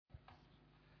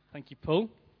Thank you, Paul.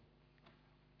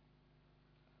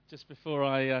 Just before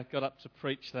I got up to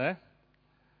preach there,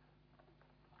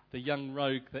 the young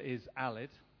rogue that is Alid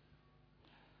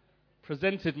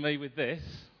presented me with this,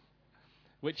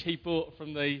 which he bought from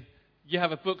you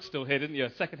have a bookstall here, didn't you?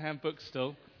 A second-hand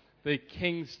bookstall, the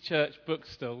King's Church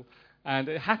bookstall, and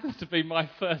it happens to be my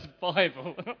first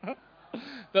Bible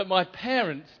that my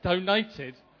parents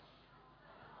donated,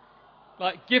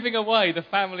 like giving away the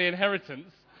family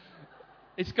inheritance.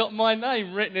 It's got my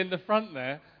name written in the front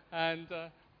there, and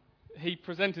he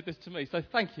presented this to me. So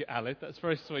thank you, Alid. That's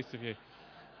very sweet of you.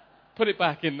 Put it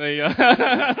back in the...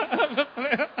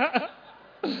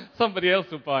 Somebody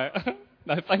else will buy it.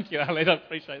 No, thank you, Alid. I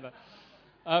appreciate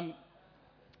that.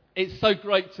 It's so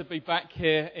great to be back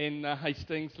here in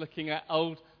Hastings, looking at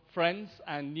old friends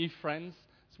and new friends.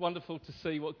 It's wonderful to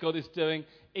see what God is doing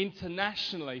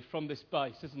internationally from this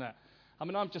base, isn't it? I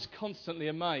mean, I'm just constantly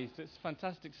amazed. It's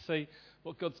fantastic to see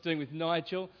what God's doing with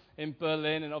Nigel in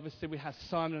Berlin, and obviously we have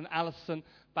Simon and Alison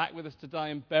back with us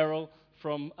today in Beryl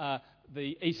from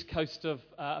the east coast of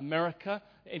America.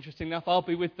 Interesting enough, I'll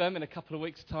be with them in a couple of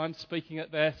weeks' time speaking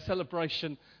at their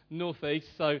Celebration Northeast,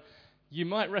 so you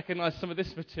might recognise some of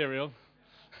this material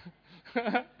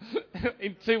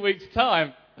in 2 weeks'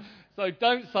 time. So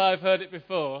don't say I've heard it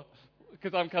before,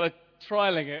 because I'm kind of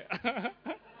trialling it.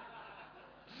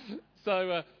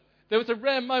 So there was a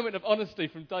rare moment of honesty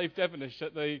from Dave Devenish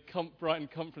at the Brighton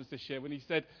conference this year when he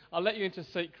said, I'll let you into a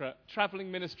secret,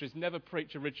 travelling ministries never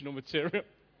preach original material.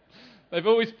 They've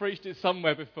always preached it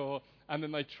somewhere before, and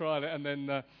then they trial it, and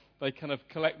then they kind of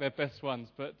collect their best ones.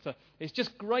 But it's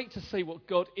just great to see what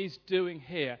God is doing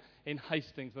here in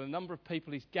Hastings. The number of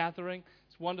people he's gathering.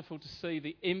 It's wonderful to see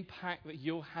the impact that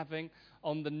you're having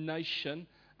on the nation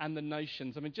and the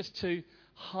nations. I mean, just to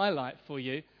highlight for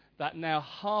you that now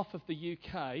half of the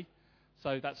UK,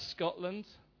 so that's Scotland,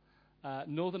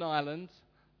 Northern Ireland,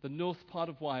 the north part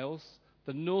of Wales,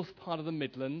 the north part of the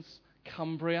Midlands,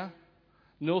 Cumbria,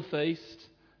 North East,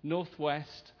 North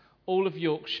West, all of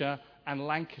Yorkshire and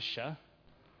Lancashire.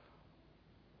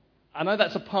 I know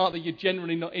that's a part that you're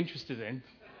generally not interested in,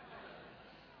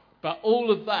 but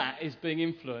all of that is being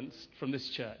influenced from this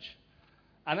church.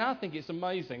 And I think it's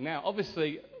amazing. Now,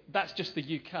 obviously, that's just the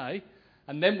UK,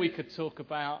 and then we could talk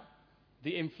about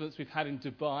the influence we've had in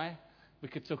Dubai. We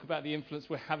could talk about the influence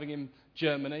we're having in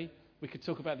Germany. We could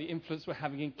talk about the influence we're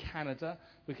having in Canada.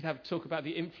 We could talk about the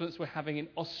influence we're having in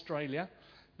Australia.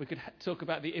 We could talk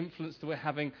about the influence that we're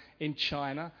having in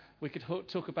China. We could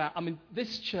talk about,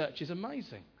 this church is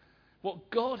amazing.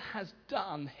 What God has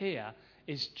done here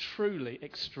is truly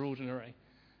extraordinary.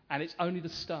 And it's only the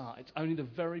start. It's only the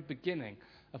very beginning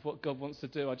of what God wants to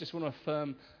do. I just want to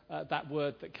affirm that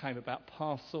word that came about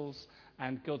parcels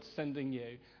and God sending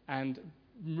you and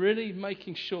really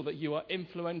making sure that you are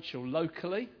influential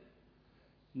locally,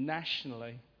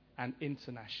 nationally, and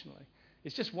internationally.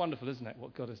 It's just wonderful, isn't it,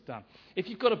 what God has done? If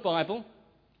you've got a Bible,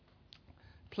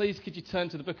 please could you turn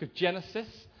to the book of Genesis?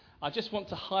 I just want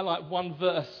to highlight one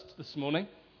verse this morning.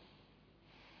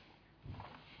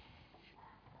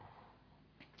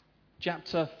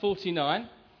 Chapter 49.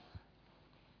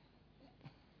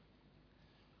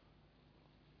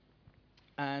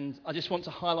 And I just want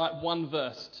to highlight one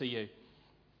verse to you.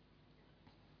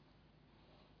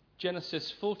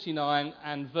 Genesis 49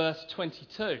 and verse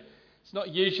 22. It's not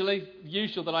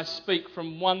usual that I speak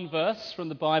from one verse from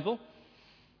the Bible,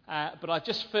 but I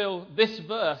just feel this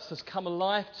verse has come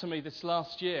alive to me this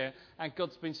last year, and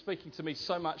God's been speaking to me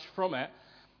so much from it.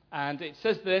 And it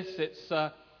says this, it's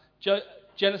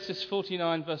Genesis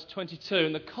 49 verse 22,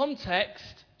 and the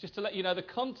context, just to let you know, the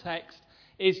context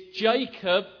is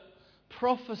Jacob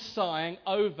prophesying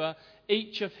over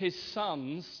each of his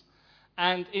sons,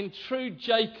 and in true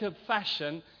Jacob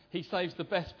fashion, he saves the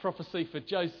best prophecy for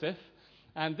Joseph,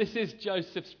 and this is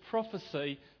Joseph's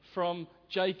prophecy from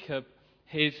Jacob,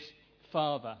 his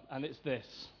father, and it's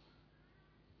this.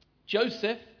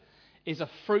 Joseph is a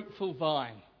fruitful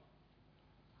vine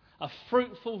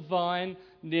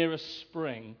near a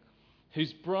spring,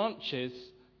 whose branches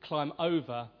climb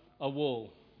over a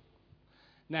wall.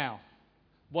 Now,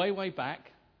 way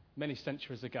back, many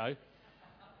centuries ago,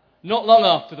 not long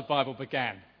after the Bible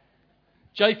began,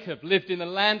 Jacob lived in the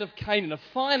land of Canaan, a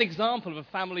fine example of a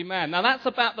family man. Now that's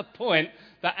about the point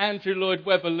that Andrew Lloyd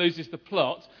Webber loses the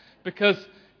plot, because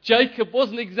Jacob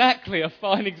wasn't exactly a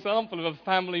fine example of a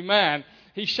family man.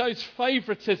 He shows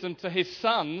favouritism to his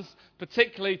sons,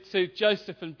 particularly to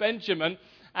Joseph and Benjamin,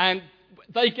 and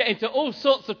they get into all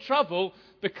sorts of trouble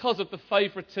because of the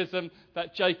favouritism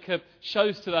that Jacob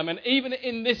shows to them. And even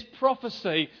in this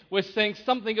prophecy, we're seeing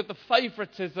something of the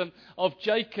favouritism of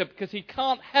Jacob, because he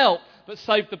can't help but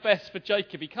saved the best for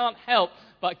Jacob. He can't help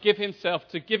but give himself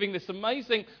to giving this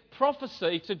amazing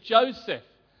prophecy to Joseph.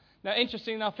 Now,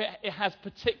 interesting enough, it has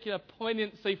particular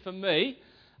poignancy for me.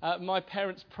 My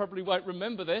parents probably won't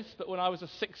remember this, but when I was a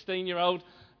 16-year-old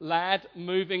lad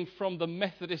moving from the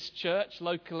Methodist church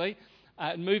locally,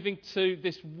 moving to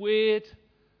this weird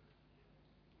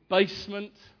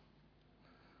basement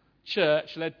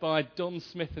church led by Don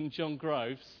Smith and John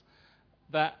Groves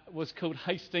that was called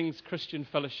Hastings Christian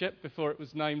Fellowship before it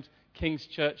was named King's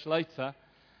Church later.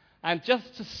 And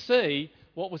just to see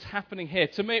what was happening here,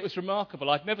 to me it was remarkable.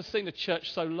 I'd never seen a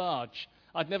church so large.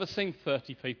 I'd never seen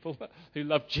 30 people who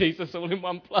loved Jesus all in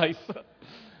one place.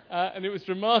 And it was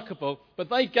remarkable. But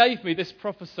they gave me this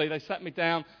prophecy. They sat me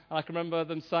down, and I can remember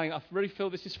them saying, I really feel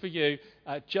this is for you.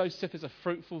 Joseph is a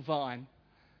fruitful vine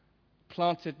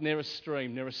planted near a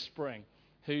stream, near a spring,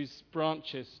 whose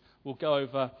branches will go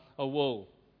over a wall.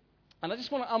 And I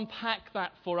just want to unpack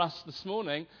that for us this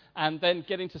morning and then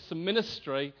get into some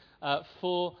ministry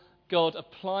for God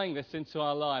applying this into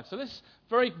our lives. So let's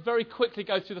very, very quickly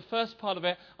go through the first part of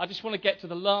it. I just want to get to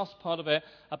the last part of it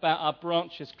about our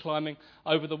branches climbing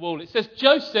over the wall. It says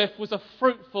Joseph was a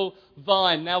fruitful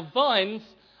vine. Now vines,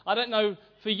 I don't know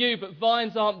for you, but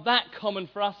vines aren't that common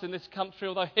for us in this country,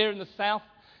 although here in the south,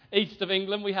 east of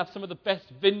England, we have some of the best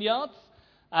vineyards.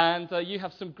 And you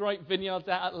have some great vineyards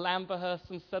out at Lamberhurst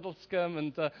and Settlescombe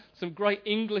and some great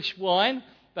English wine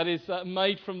that is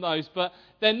made from those. But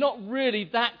they're not really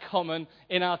that common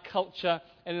in our culture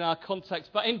and in our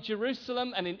context. But in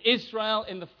Jerusalem and in Israel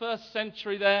in the first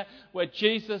century there, where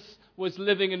Jesus was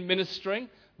living and ministering,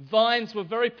 vines were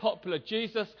very popular.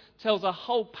 Jesus tells a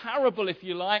whole parable, if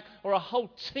you like, or a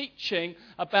whole teaching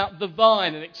about the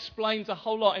vine and explains a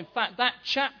whole lot. In fact, that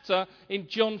chapter in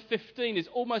John 15 is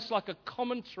almost like a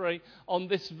commentary on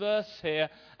this verse here.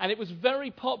 And it was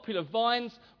very popular.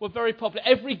 Vines were very popular.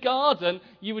 Every garden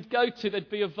you would go to,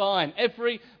 there'd be a vine.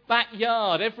 Every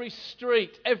backyard, every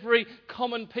street, every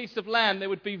common piece of land, there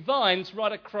would be vines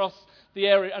right across the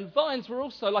area. And vines were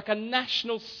also like a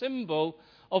national symbol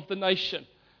of the nation.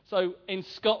 So in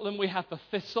Scotland we have the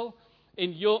thistle.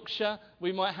 In Yorkshire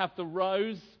we might have the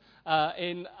rose.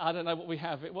 I don't know what we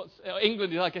have.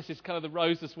 England, I guess, is kind of the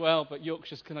rose as well, but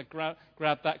Yorkshire's kind of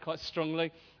grab that quite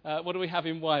strongly. What do we have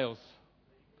in Wales?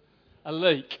 A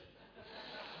leek.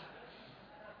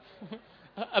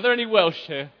 Are there any Welsh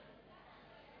here?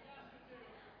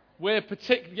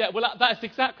 That's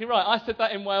exactly right. I said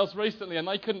that in Wales recently, and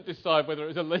they couldn't decide whether it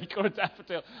was a leek or a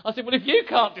daffodil. I said, well, if you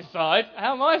can't decide,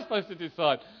 how am I supposed to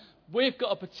decide? We've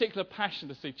got a particular passion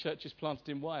to see churches planted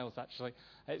in Wales, actually.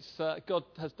 God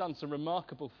has done some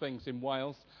remarkable things in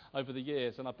Wales over the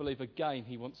years, and I believe, again,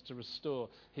 he wants to restore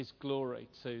his glory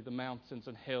to the mountains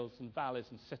and hills and valleys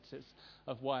and cities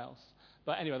of Wales.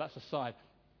 But anyway, that's a side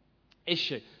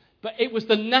issue. But it was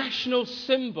the national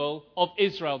symbol of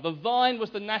Israel. The vine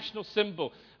was the national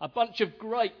symbol. A bunch of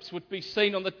grapes would be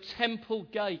seen on the temple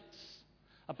gates.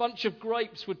 A bunch of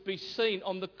grapes would be seen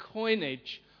on the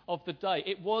coinage of the day.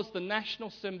 It was the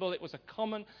national symbol. It was a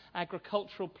common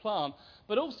agricultural plant.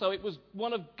 But also it was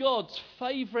one of God's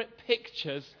favourite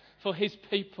pictures for his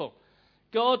people.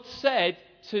 God said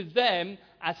to them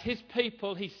as his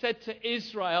people, he said to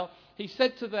Israel, he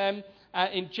said to them,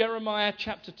 in Jeremiah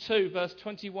chapter 2, verse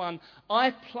 21,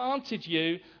 I planted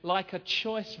you like a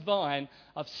choice vine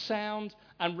of sound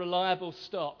and reliable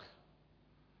stock.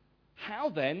 How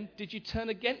then did you turn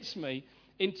against me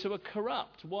into a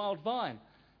corrupt wild vine?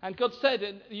 And God said,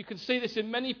 and you can see this in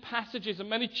many passages and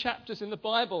many chapters in the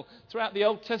Bible throughout the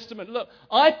Old Testament. Look,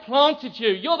 I planted you.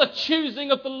 You're the choosing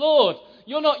of the Lord.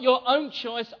 You're not your own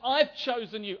choice. I've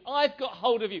chosen you. I've got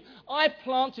hold of you. I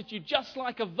planted you just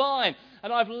like a vine.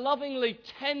 And I've lovingly,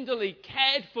 tenderly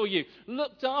cared for you,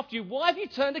 looked after you. Why have you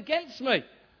turned against me?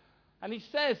 And he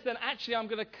says, then actually I'm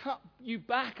going to cut you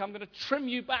back. I'm going to trim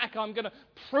you back. I'm going to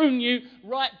prune you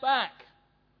right back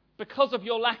because of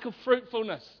your lack of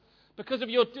fruitfulness. Because of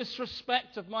your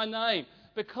disrespect of my name,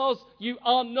 because you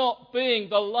are not being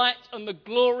the light and the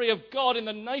glory of God in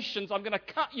the nations, I'm going to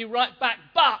cut you right back.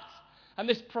 But, and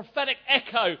this prophetic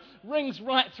echo rings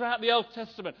right throughout the Old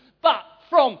Testament, but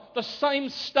from the same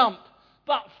stump,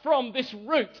 but from this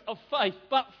root of faith,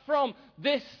 but from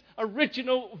this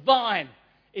original vine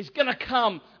is going to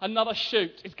come another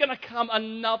shoot. It's going to come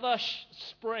another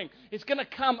spring. It's going to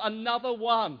come another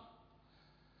one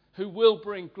who will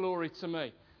bring glory to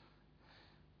me.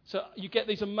 So you get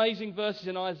these amazing verses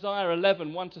in Isaiah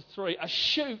 11, 1-3. A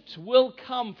shoot will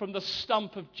come from the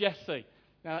stump of Jesse.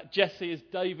 Now, Jesse is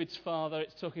David's father.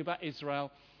 It's talking about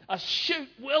Israel. A shoot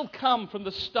will come from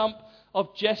the stump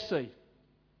of Jesse.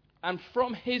 And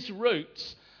from his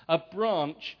roots, a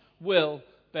branch will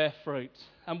bear fruit.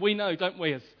 And we know, don't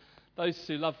we, as those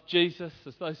who love Jesus,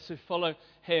 as those who follow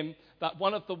him, that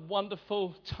one of the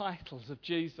wonderful titles of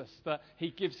Jesus that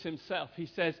he gives himself, he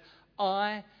says,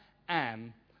 I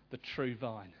am the true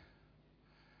vine.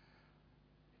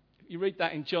 You read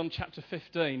that in John chapter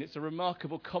 15. It's a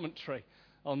remarkable commentary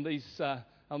on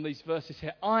these verses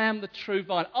here. I am the true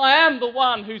vine. I am the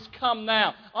one who's come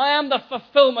now. I am the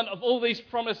fulfillment of all these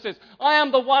promises. I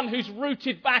am the one who's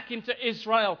rooted back into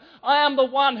Israel. I am the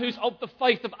one who's of the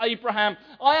faith of Abraham.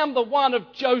 I am the one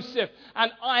of Joseph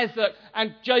and Isaac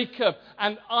and Jacob.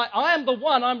 And I am the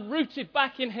one. I'm rooted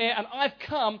back in here, and I've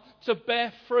come to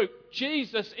bear fruit.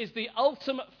 Jesus is the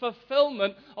ultimate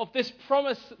fulfillment of this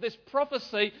promise, this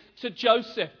prophecy to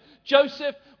Joseph.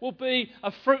 Joseph will be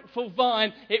a fruitful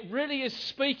vine. It really is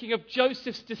speaking of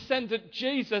Joseph's descendant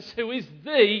Jesus, who is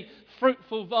the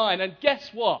fruitful vine. And guess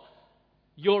what?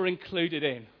 You're included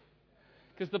in.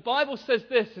 Because the Bible says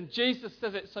this, and Jesus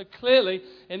says it so clearly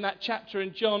in that chapter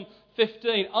in John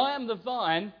 15. I am the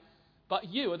vine, but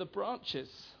you are the branches.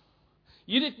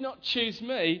 You did not choose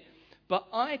me, but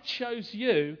I chose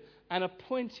you and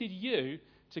appointed you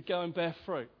to go and bear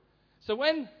fruit. So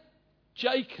when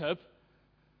Jacob,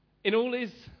 in all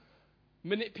his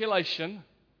manipulation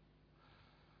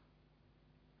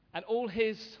and all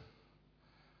his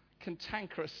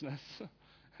cantankerousness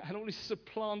and all his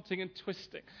supplanting and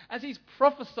twisting, as he's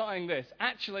prophesying this,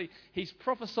 actually he's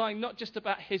prophesying not just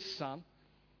about his son,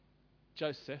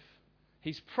 Joseph,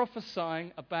 he's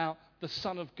prophesying about the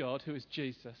Son of God, who is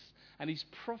Jesus, and he's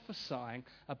prophesying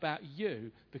about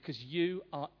you because you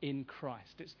are in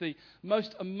Christ. It's the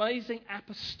most amazing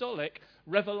apostolic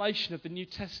revelation of the New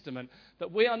Testament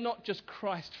that we are not just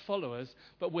Christ followers,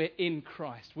 but we're in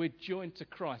Christ. We're joined to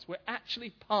Christ. We're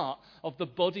actually part of the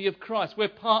body of Christ. We're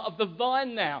part of the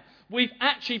vine now. We've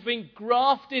actually been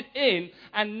grafted in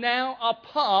and now are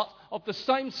part of the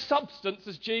same substance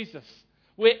as Jesus.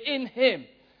 We're in him.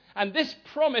 And this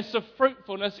promise of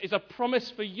fruitfulness is a promise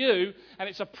for you, and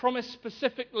it's a promise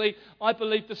specifically, I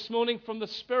believe, this morning from the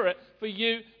Spirit for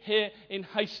you here in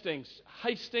Hastings.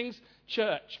 Hastings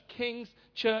Church, King's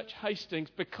Church Hastings,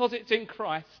 because it's in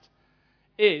Christ,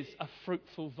 is a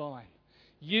fruitful vine.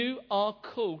 You are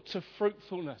called to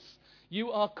fruitfulness.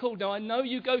 You are called. Now, I know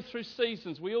you go through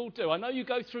seasons. We all do. I know you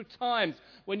go through times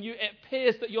when it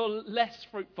appears that you're less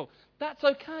fruitful. That's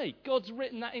okay. God's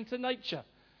written that into nature.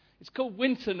 It's called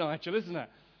winter, Nigel, isn't it?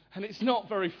 And it's not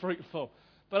very fruitful.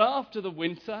 But after the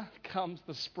winter comes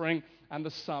the spring and the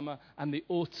summer and the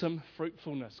autumn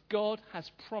fruitfulness. God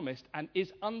has promised and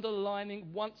is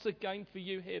underlining once again for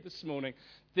you here this morning,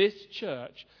 this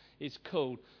church is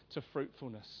called to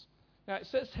fruitfulness. Now it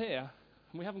says here,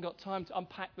 and we haven't got time to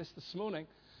unpack this morning,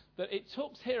 that it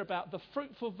talks here about the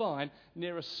fruitful vine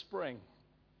near a spring.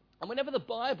 And whenever the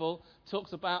Bible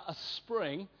talks about a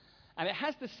spring, and it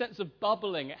has this sense of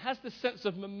bubbling, it has this sense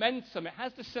of momentum, it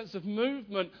has this sense of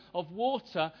movement of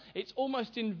water, it's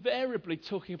almost invariably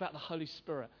talking about the Holy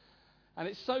Spirit. And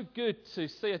it's so good to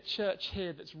see a church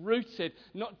here that's rooted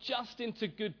not just into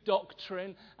good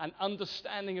doctrine and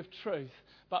understanding of truth,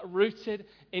 but rooted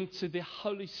into the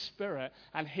Holy Spirit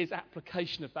and his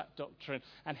application of that doctrine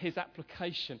and his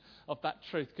application of that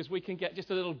truth. Because we can get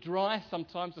just a little dry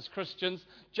sometimes as Christians,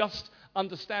 just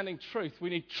understanding truth. We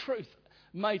need truth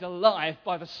made alive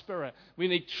by the Spirit. We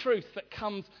need truth that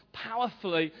comes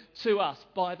powerfully to us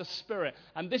by the Spirit.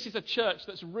 And this is a church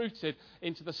that's rooted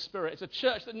into the Spirit. It's a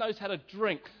church that knows how to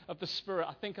drink of the Spirit.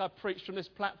 I think I preached from this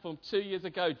platform 2 years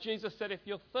ago. Jesus said, if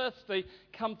you're thirsty,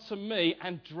 come to me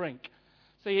and drink.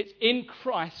 See, it's in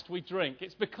Christ we drink.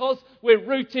 It's because we're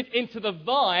rooted into the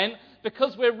vine,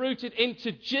 because we're rooted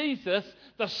into Jesus,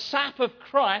 the sap of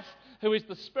Christ, who is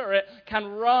the Spirit, can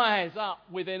rise up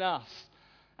within us.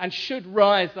 And should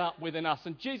rise up within us.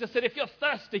 And Jesus said, if you're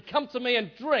thirsty, come to me and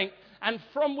drink, and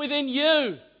from within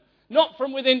you. Not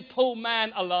from within Paul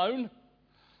Mann alone,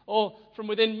 or from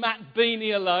within Matt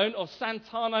Beanie alone, or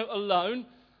Santano alone.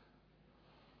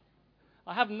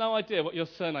 I have no idea what your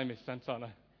surname is, Santano.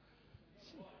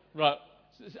 Right,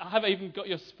 I haven't even got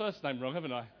your first name wrong,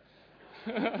 haven't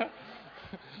I?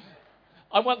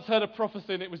 I once heard a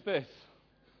prophecy and it was this.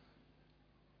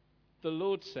 The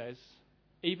Lord says,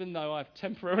 even though I've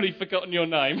temporarily forgotten your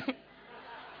name.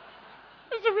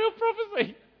 It's a real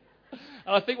prophecy.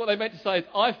 And I think what they meant to say is,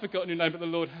 I've forgotten your name, but the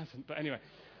Lord hasn't. But anyway,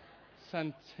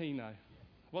 Santino.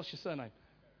 What's your surname?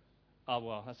 Oh,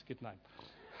 well, that's a good name.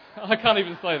 I can't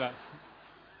even say that.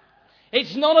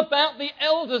 It's not about the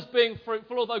elders being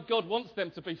fruitful, although God wants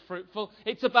them to be fruitful.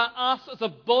 It's about us as a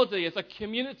body, as a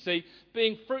community,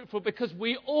 being fruitful because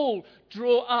we all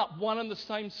draw up one and the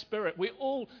same Spirit. We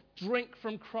all drink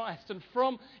from Christ. And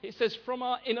it says, from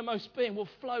our innermost being will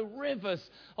flow rivers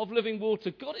of living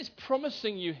water. God is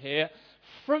promising you here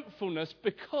fruitfulness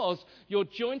because you're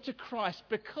joined to Christ,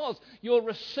 because you're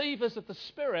receivers of the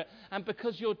Spirit, and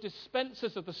because you're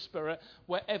dispensers of the Spirit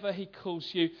wherever he calls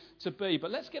you to be.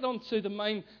 But let's get on to the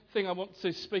main thing I want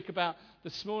to speak about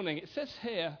this morning. It says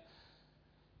here,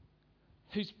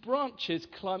 whose branches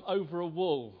climb over a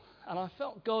wall. And I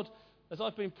felt God, as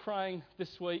I've been praying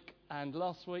this week and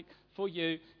last week for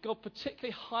you, God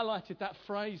particularly highlighted that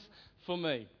phrase for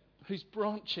me, whose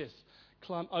branches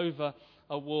climb over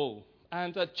a wall.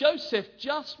 And Joseph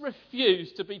just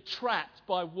refused to be trapped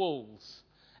by walls.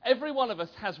 Every one of us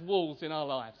has walls in our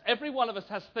lives. Every one of us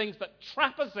has things that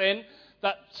trap us in,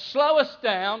 that slow us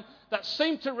down, that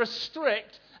seem to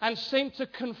restrict and seem to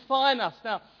confine us.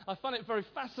 Now, I find it very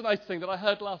fascinating that I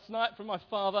heard last night from my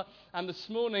father and this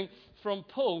morning from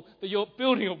Paul that you're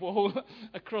building a wall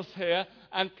across here.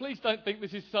 And please don't think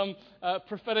this is some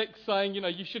prophetic saying,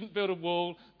 you shouldn't build a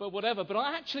wall, but whatever. But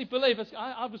I actually believe, as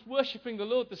I was worshipping the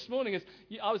Lord this morning, as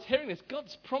I was hearing this,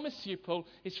 God's promise to you, Paul,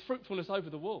 is fruitfulness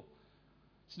over the wall.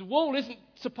 So the wall isn't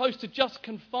supposed to just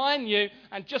confine you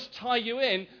and just tie you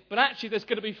in, but actually there's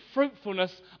going to be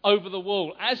fruitfulness over the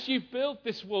wall. As you build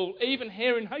this wall, even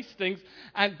here in Hastings,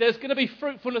 and there's going to be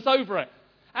fruitfulness over it.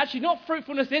 Actually, not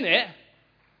fruitfulness in it,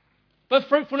 but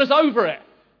fruitfulness over it.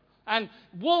 And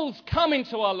walls come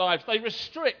into our lives. They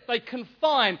restrict, they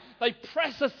confine, they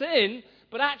press us in.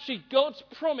 But actually, God's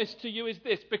promise to you is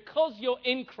this: because you're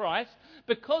in Christ,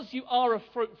 because you are a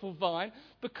fruitful vine,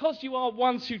 because you are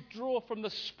ones who draw from the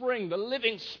spring, the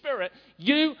living Spirit,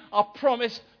 you are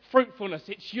promised fruitfulness.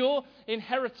 It's your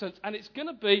inheritance, and it's going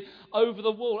to be over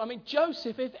the wall. I mean,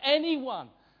 Joseph, if anyone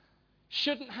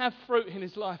shouldn't have fruit in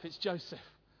his life, it's Joseph.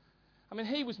 I mean,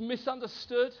 he was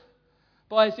misunderstood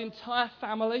by his entire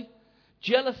family,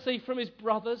 jealousy from his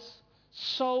brothers,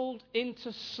 sold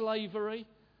into slavery.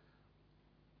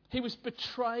 He was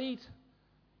betrayed,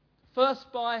 first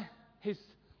by his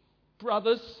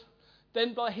brothers,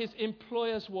 then by his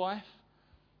employer's wife.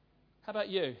 How about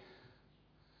you? Have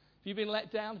you been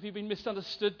let down? Have you been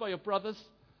misunderstood by your brothers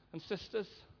and sisters?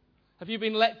 Have you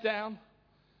been let down?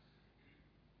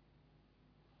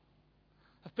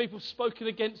 Have people spoken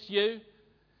against you?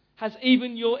 Has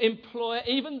even your employer,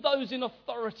 even those in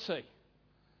authority,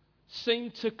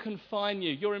 seemed to confine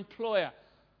you? Your employer,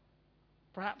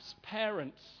 perhaps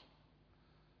parents,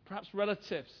 perhaps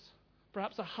relatives,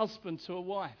 perhaps a husband to a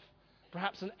wife,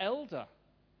 perhaps an elder,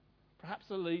 perhaps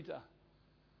a leader.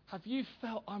 Have you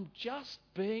felt, I'm just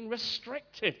being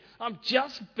restricted, I'm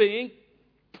just being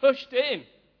pushed in?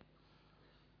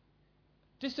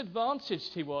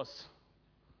 Disadvantaged he was.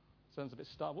 Sounds a bit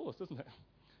Star Wars, doesn't it?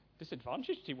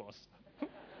 Disadvantaged he was.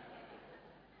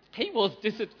 He was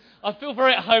I feel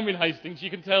very at home in Hastings, you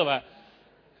can tell that.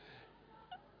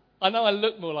 I know I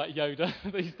look more like Yoda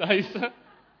these days.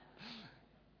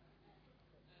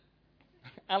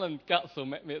 Alan Gutzel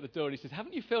met me at the door and he says,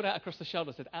 haven't you filled out across the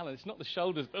shoulder? I said, Alan, it's not the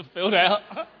shoulders that are filled out.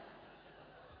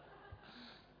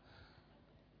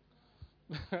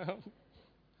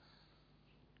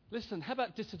 Listen, how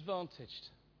about disadvantaged?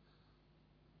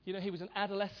 He was an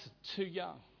adolescent, too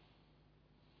young.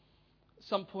 At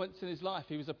some points in his life,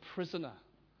 he was a prisoner,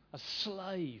 a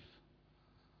slave.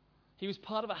 He was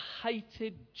part of a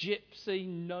hated gypsy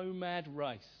nomad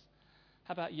race.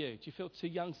 How about you? Do you feel too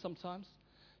young sometimes?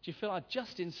 Do you feel I'm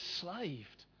just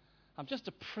enslaved? I'm just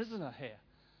a prisoner here.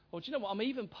 Or do you know what? I'm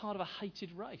even part of a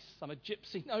hated race. I'm a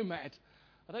gypsy nomad.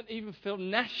 I don't even feel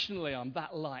nationally I'm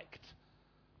that liked.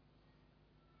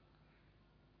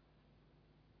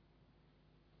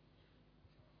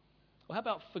 Or how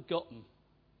about forgotten?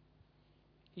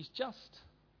 He's just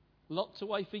locked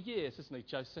away for years, isn't he,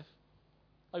 Joseph?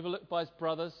 Overlooked by his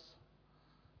brothers.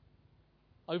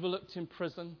 Overlooked in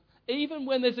prison. Even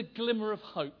when there's a glimmer of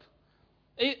hope.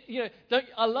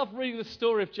 I love reading the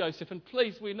story of Joseph, and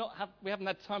please, we haven't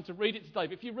had time to read it today,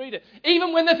 but if you read it,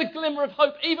 even when there's a glimmer of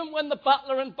hope, even when the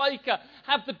butler and baker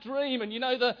have the dream, and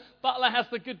the butler has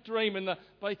the good dream and the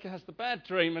baker has the bad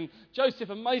dream, and Joseph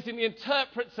amazingly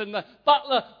interprets, and the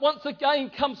butler once again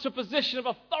comes to a position of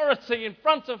authority in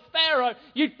front of Pharaoh,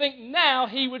 you'd think now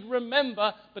he would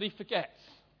remember, but he forgets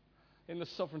in the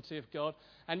sovereignty of God.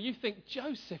 And you think,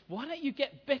 Joseph, why don't you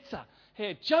get bitter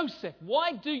here? Joseph,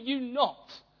 why do you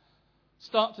not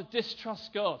start to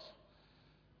distrust God?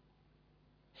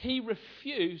 He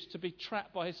refused to be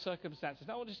trapped by his circumstances.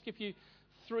 Now, I want to just give you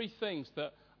 3 things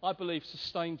that I believe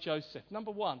sustained Joseph.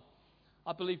 Number 1,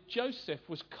 I believe Joseph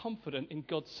was confident in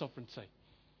God's sovereignty.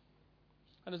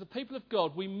 And as a people of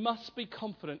God, we must be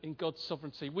confident in God's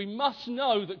sovereignty. We must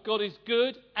know that God is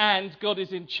good and God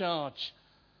is in charge.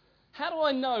 How do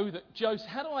I know that Joseph,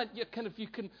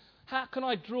 how can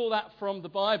I draw that from the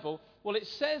Bible? Well, it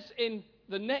says in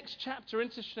the next chapter,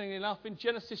 interestingly enough, in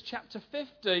Genesis chapter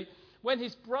 50, when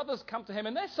his brothers come to him,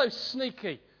 and they're so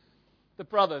sneaky, the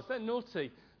brothers, they're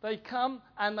naughty. They come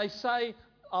and they say,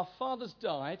 our father's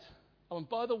died. Oh, and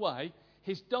by the way,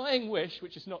 his dying wish,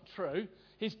 which is not true,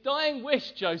 his dying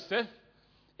wish, Joseph,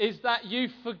 is that you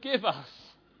forgive us.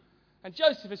 And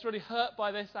Joseph is really hurt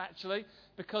by this, actually,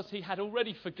 because he had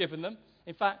already forgiven them.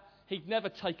 In fact, he'd never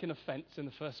taken offence in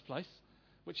the first place,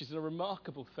 which is a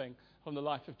remarkable thing from the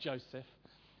life of Joseph.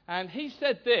 And he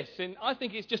said this, and I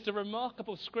think it's just a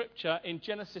remarkable scripture in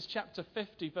Genesis chapter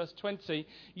 50, verse 20.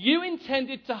 You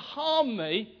intended to harm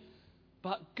me,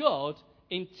 but God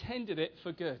intended it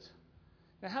for good.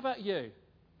 Now, how about you?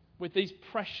 With these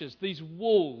pressures, these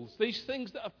walls, these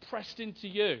things that are pressed into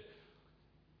you.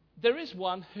 There is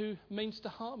one who means to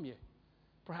harm you.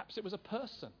 Perhaps it was a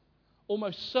person.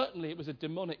 Almost certainly it was a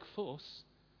demonic force,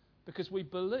 because we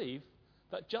believe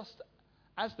that just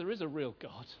as there is a real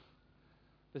God,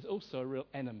 there's also a real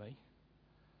enemy,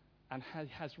 and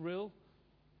has real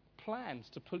plans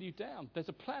to pull you down. There's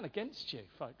a plan against you,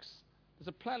 folks. There's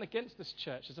a plan against this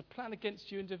church. There's a plan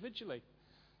against you individually.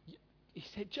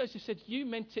 Joseph said, you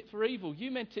meant it for evil.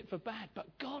 You meant it for bad. But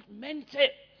God meant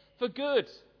it for good.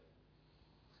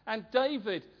 And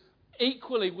David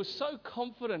equally was so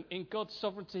confident in God's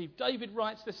sovereignty. David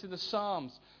writes this in the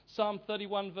Psalms. Psalm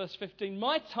 31 verse 15.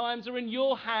 My times are in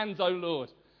your hands, O Lord.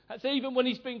 That's even when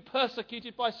he's being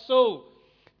persecuted by Saul.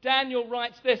 Daniel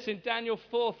writes this in Daniel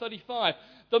 4:35.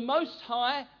 The Most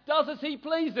High does as he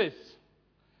pleases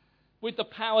with the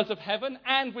powers of heaven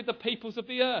and with the peoples of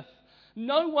the earth.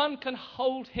 No one can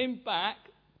hold him back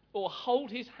or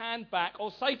hold his hand back or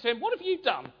say to him, what have you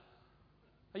done?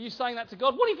 Are you saying that to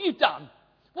God? What have you done?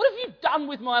 What have you done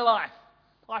with my life?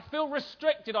 I feel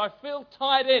restricted. I feel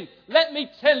tied in. Let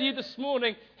me tell you this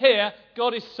morning here,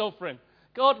 God is sovereign.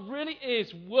 God really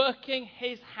is working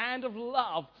his hand of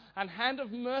love and hand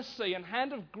of mercy and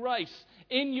hand of grace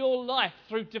in your life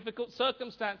through difficult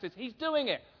circumstances. He's doing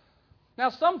it. Now,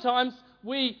 sometimes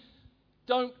we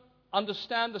don't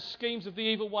understand the schemes of the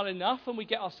evil one enough and we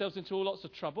get ourselves into all lots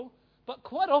of trouble. But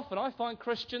quite often I find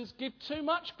Christians give too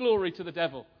much glory to the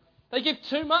devil. They give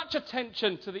too much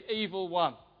attention to the evil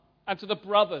one and to the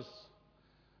brothers,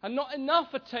 and not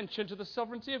enough attention to the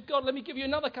sovereignty of God. Let me give you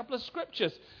another couple of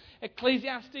scriptures.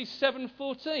 Ecclesiastes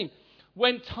 7:14.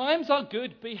 When times are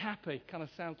good, be happy. Kind of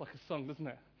sounds like a song, doesn't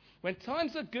it? When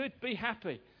times are good, be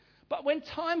happy. But when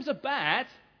times are bad,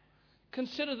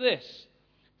 consider this.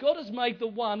 God has made the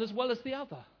one as well as the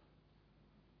other.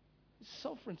 It's the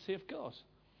sovereignty of God.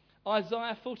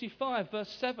 Isaiah 45 verse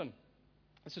 7.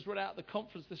 This was read out at the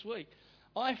conference this week.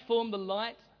 I form the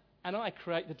light and I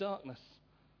create the darkness.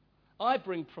 I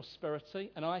bring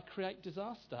prosperity and I create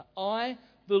disaster. I,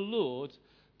 the Lord,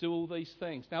 do all these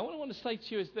things. Now, what I want to say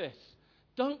to you is this.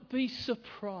 Don't be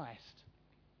surprised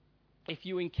if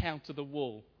you encounter the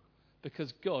wall,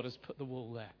 because God has put the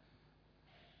wall there.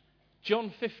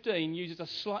 John 15 uses a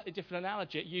slightly different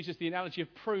analogy. It uses the analogy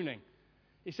of pruning.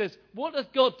 It says, what does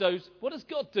God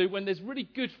do when there's really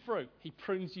good fruit? He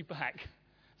prunes you back.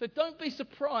 So don't be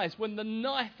surprised when the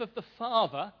knife of the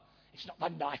Father, it's not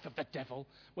the knife of the devil,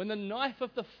 when the knife of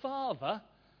the Father,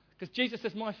 because Jesus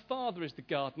says, my Father is the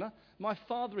gardener, my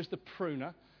Father is the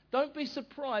pruner. Don't be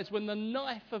surprised when the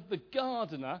knife of the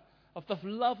gardener, of the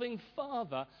loving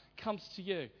Father, comes to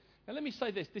you. Now let me say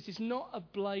this. This is not a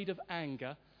blade of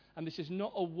anger, and this is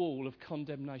not a wall of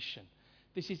condemnation.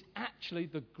 This is actually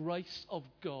the grace of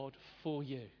God for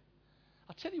you.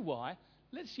 I'll tell you why.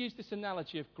 Let's use this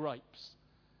analogy of grapes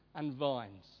and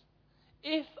vines.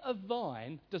 If a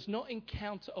vine does not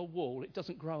encounter a wall, it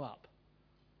doesn't grow up.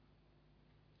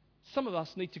 Some of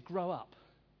us need to grow up.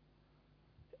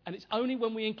 And it's only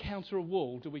when we encounter a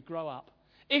wall do we grow up.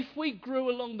 If we grew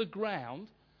along the ground,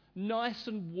 nice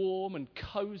and warm and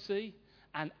cozy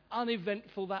and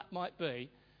uneventful that might be,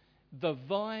 the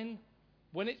vine,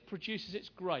 when it produces its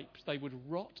grapes, they would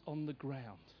rot on the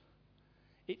ground.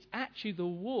 It's actually the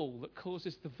wall that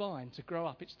causes the vine to grow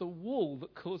up. It's the wall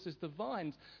that causes the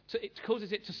vines it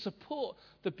causes it to support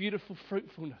the beautiful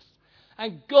fruitfulness.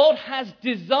 And God has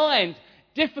designed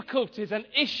difficulties and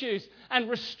issues and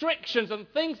restrictions and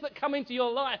things that come into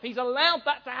your life. He's allowed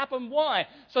that to happen. Why?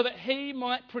 So that he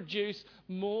might produce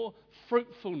more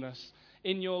fruitfulness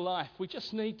in your life. We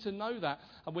just need to know that,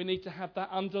 and we need to have that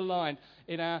underlined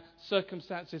in our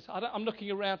circumstances. I'm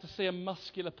looking around to see a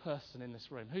muscular person in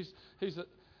this room.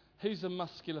 Who's a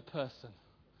muscular person?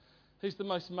 Who's the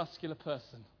most muscular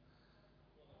person?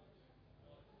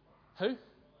 Who?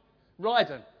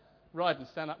 Ryden.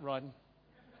 Stand up, Ryden.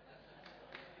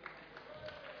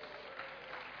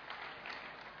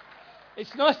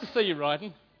 It's nice to see you,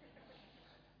 Ryden.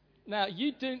 Now,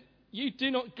 you do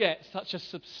not get such a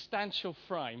substantial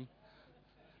frame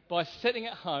by sitting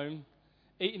at home,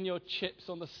 eating your chips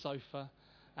on the sofa,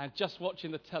 and just watching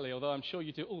the telly, although I'm sure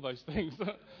you do all those things.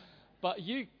 But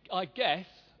you, I guess,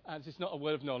 as it's not a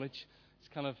word of knowledge, it's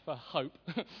kind of hope,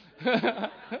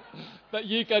 that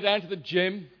you go down to the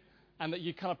gym and that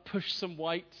you kind of push some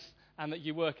weights and that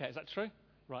you work out. Is that true?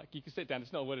 Right, you can sit down.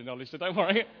 It's not a word of knowledge, so don't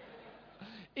worry.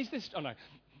 Is this... Oh, no.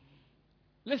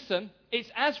 Listen,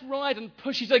 it's as Ryden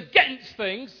pushes against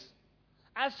things,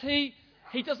 as he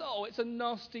does, oh, it's a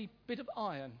nasty bit of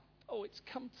iron. Oh, it's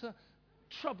come to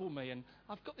trouble me, and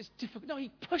I've got this difficult... No,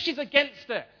 he pushes against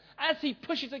it. As he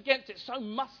pushes against it, so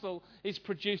muscle is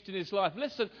produced in his life.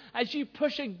 Listen, as you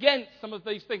push against some of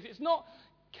these things, it's not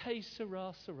que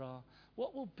sera, sera.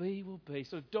 What will be,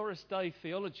 sort of Doris Day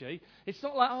theology. It's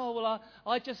not like, oh, well,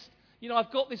 I just,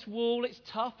 I've got this wall, it's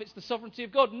tough, it's the sovereignty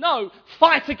of God. No,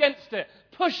 fight against it,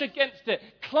 push against it,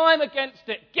 climb against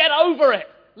it, get over it.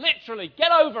 Literally,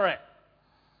 get over it.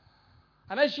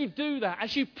 And as you do that,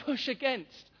 as you push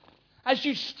against, as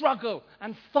you struggle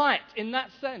and fight in that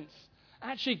sense,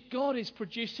 actually, God is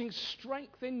producing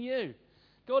strength in you.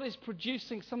 God is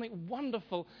producing something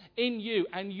wonderful in you,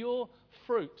 and your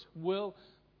fruit will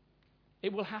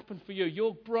happen for you.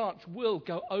 Your branch will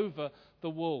go over the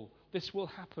wall. This will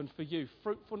happen for you.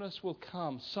 Fruitfulness will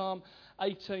come. Psalm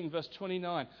 18, verse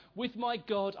 29. With my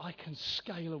God, I can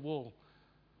scale a wall.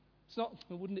 It's not,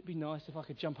 wouldn't it be nice if I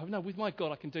could jump over? No, with my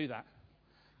God, I can do that.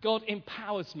 God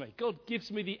empowers me. God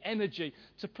gives me the energy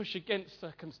to push against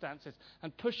circumstances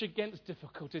and push against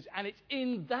difficulties. And it's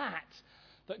in that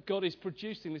God is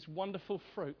producing this wonderful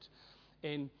fruit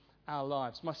in our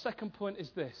lives. My second point is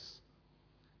this.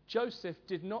 Joseph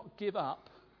did not give up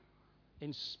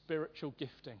in spiritual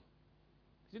gifting.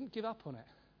 He didn't give up on it.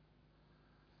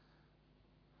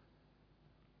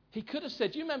 He could have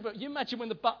said, you imagine when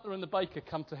the butler and the baker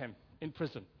come to him in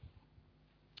prison.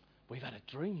 We've had a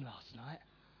dream last night.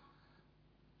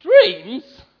 Dreams?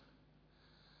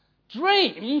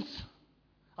 Dreams?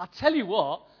 I tell you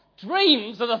what,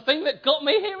 dreams are the thing that got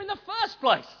me here in the first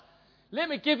place. Let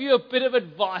me give you a bit of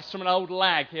advice from an old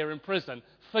lag here in prison.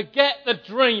 Forget the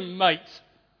dream, mate.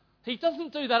 He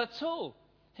doesn't do that at all.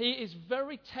 He is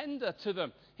very tender to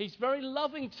them. He's very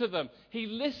loving to them. He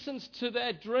listens to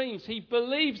their dreams. He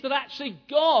believes that actually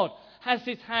God has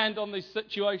his hand on these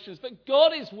situations, that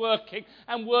God is working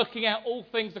and working out all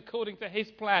things according to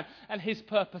his plan and his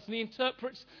purpose. And he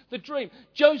interprets the dream.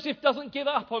 Joseph doesn't give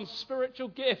up on spiritual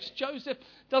gifts. Joseph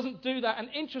doesn't do that. And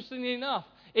interestingly enough,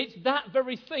 it's that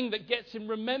very thing that gets him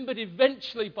remembered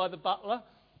eventually by the butler.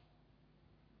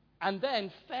 And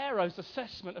then Pharaoh's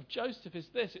assessment of Joseph is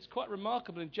this. It's quite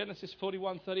remarkable in Genesis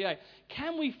 41:38.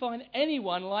 Can we find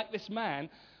anyone like this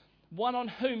man, one on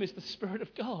whom is the Spirit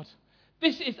of God?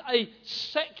 This is a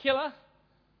secular,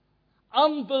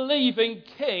 unbelieving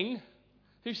king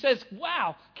who says,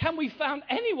 wow, can we find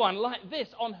anyone like this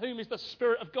on whom is the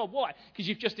Spirit of God? Why? Because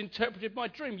you've just interpreted my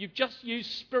dream. You've just used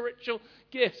spiritual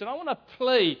gifts. And I want to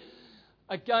plea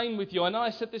again with you. I know I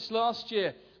said this last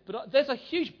year. But there's a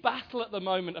huge battle at the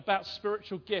moment about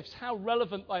spiritual gifts, how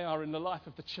relevant they are in the life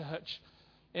of the church,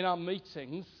 in our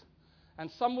meetings. And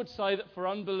some would say that for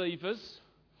unbelievers,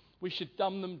 we should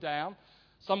dumb them down.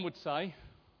 Some would say,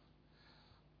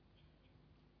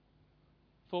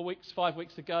 5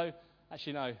 weeks ago,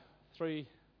 actually no,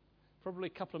 probably a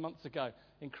couple of months ago,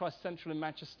 in Christ Central in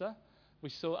Manchester, we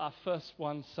saw our first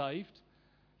one saved.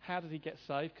 How did he get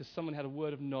saved? Because someone had a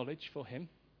word of knowledge for him,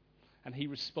 and he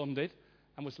responded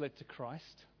and was led to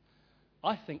Christ.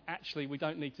 I think actually we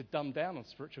don't need to dumb down on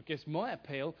spiritual gifts. My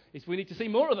appeal is we need to see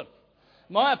more of them.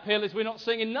 My appeal is we're not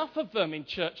seeing enough of them in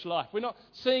church life. We're not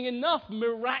seeing enough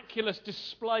miraculous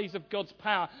displays of God's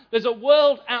power. There's a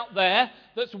world out there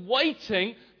that's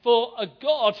waiting for a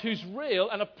God who's real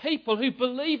and a people who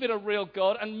believe in a real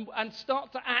God and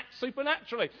start to act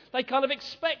supernaturally. They kind of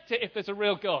expect it if there's a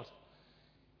real God.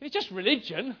 If it's just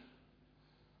religion,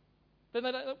 then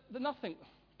they're nothing.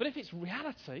 But if it's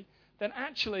reality, then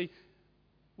actually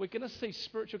we're going to see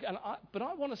spiritual... But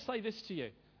I want to say this to you.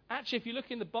 Actually, if you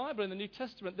look in the Bible, in the New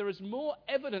Testament, there is more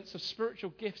evidence of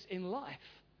spiritual gifts in life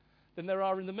than there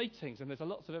are in the meetings. And there's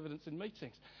lots of evidence in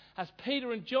meetings. As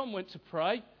Peter and John went to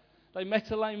pray, they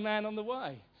met a lame man on the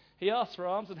way. He asked for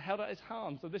alms and held out his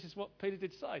hands. And this is what Peter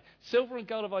did say. Silver and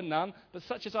gold have I none, but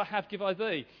such as I have give I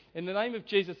thee. In the name of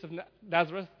Jesus of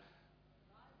Nazareth...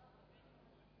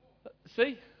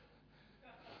 See?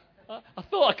 I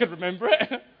thought I could remember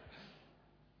it.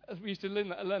 We used to learn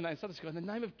that in Sunday school. In the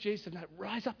name of Jesus,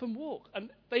 rise up and walk. And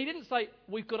they didn't say,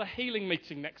 we've got a healing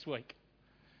meeting next week.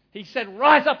 He said,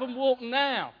 rise up and walk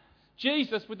now.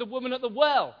 Jesus with the woman at the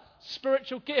well,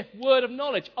 spiritual gift, word of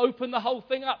knowledge, open the whole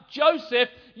thing up. Joseph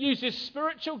uses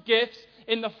spiritual gifts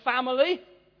in the family,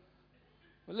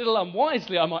 a little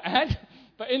unwisely I might add,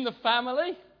 but in the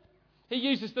family. He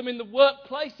uses them in the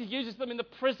workplace, he uses them in the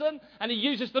prison, and he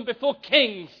uses them before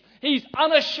kings. He's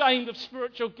unashamed of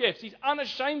spiritual gifts. He's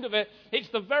unashamed of it. It's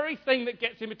the very thing that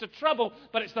gets him into trouble,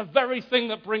 but it's the very thing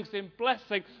that brings him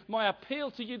blessing. My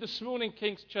appeal to you this morning,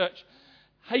 King's Church,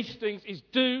 Hastings, is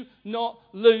do not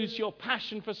lose your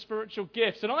passion for spiritual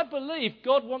gifts. And I believe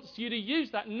God wants you to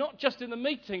use that, not just in the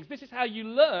meetings. This is how you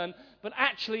learn, but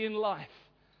actually in life.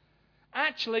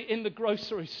 Actually in the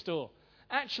grocery store.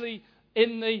 Actually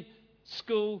in the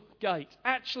school gate,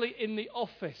 actually in the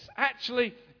office,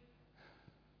 actually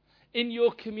in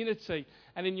your community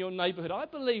and in your neighbourhood. I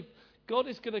believe God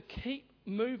is going to keep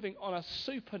moving on us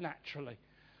supernaturally.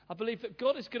 I believe that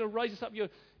God is going to raise us up. You've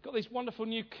got these wonderful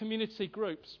new community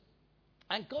groups.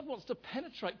 And God wants to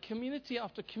penetrate community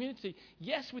after community,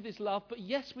 yes, with his love, but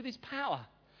yes, with his power.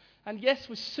 And yes,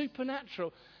 with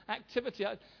supernatural activity.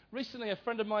 Recently, a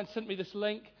friend of mine sent me this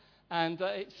link. And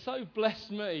it so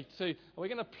blessed me to... We're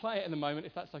going to play it in a moment,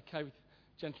 if that's okay with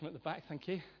the gentleman at the back. Thank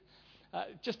you.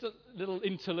 Just a little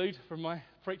interlude from my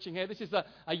preaching here. This is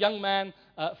a young man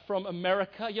from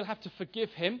America. You'll have to forgive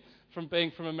him from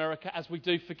being from America, as we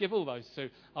do forgive all those who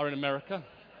are in America.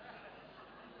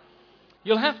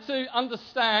 You'll have to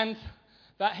understand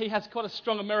that he has quite a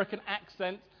strong American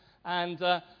accent. And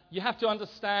you have to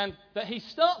understand that he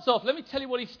starts off, let me tell you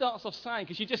what he starts off saying,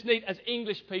 because you just need, as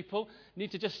English people,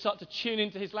 need to just start to tune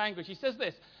into his language. He says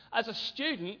this, as a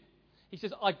student, he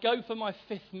says, I go for my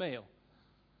 5th meal.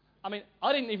 I mean,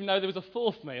 I didn't even know there was a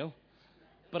 4th meal,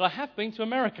 but I have been to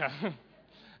America.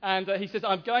 And he says,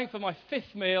 I'm going for my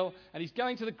 5th meal, and he's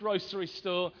going to the grocery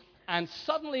store, and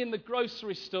suddenly in the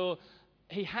grocery store,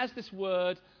 he has this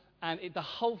word, and the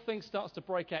whole thing starts to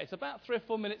break out. It's about 3 or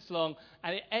 4 minutes long,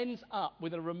 and it ends up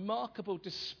with a remarkable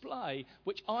display,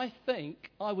 which I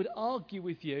think, I would argue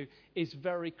with you, is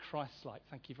very Christ-like.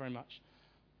 Thank you very much.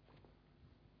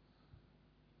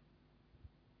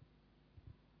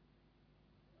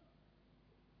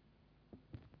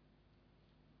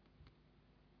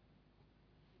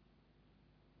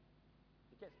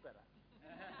 It gets better.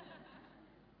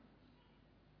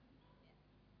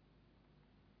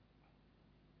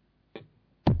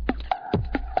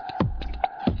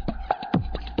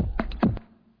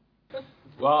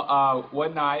 Well,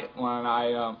 one night when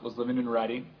I was living in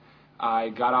Reading, I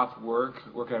got off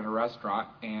working at a restaurant,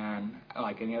 and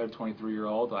like any other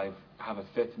 23-year-old, I have a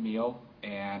 5th meal,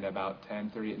 and about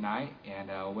 10:30 at night,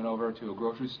 and I went over to a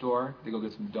grocery store to go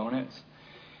get some donuts.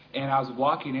 And I was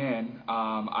walking in,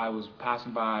 I was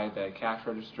passing by the cash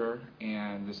register,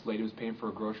 and this lady was paying for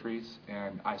her groceries,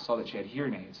 and I saw that she had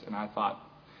hearing aids, and I thought,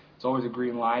 it's always a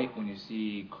green light when you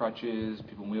see crutches,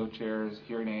 people in wheelchairs,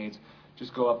 hearing aids.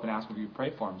 Just go up and ask them if you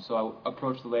pray for them. So I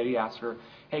approached the lady, asked her,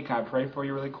 hey, can I pray for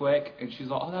you really quick? And she's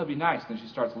like, oh, that would be nice. And then she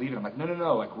starts leaving. I'm like,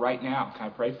 no, like right now, can I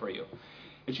pray for you?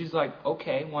 And she's like,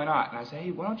 okay, why not? And I said,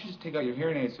 hey, why don't you just take out your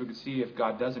hearing aids so we can see if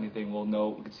God does anything. We'll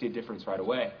know, we can see a difference right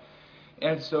away.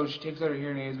 And so she takes out her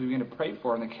hearing aids, we begin to pray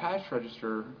for her, and the cash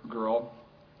register girl,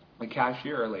 the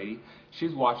cashier lady,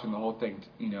 she's watching the whole thing,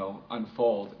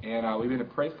 unfold. And we began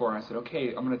to pray for her, and I said,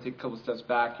 okay, I'm going to take a couple steps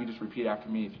back. You just repeat after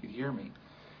me if you could hear me.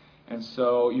 And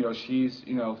so, she's,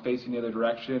 facing the other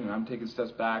direction, and I'm taking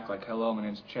steps back, like, hello, my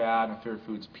name's Chad, my favorite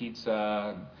food's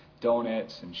pizza and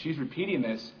donuts. And she's repeating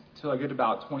this until I get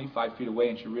about 25 feet away,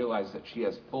 and she realizes that she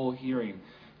has full hearing.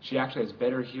 She actually has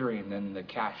better hearing than the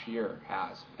cashier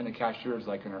has. And the cashier is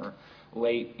like in her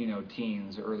late,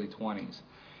 teens, early 20s.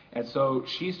 And so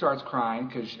she starts crying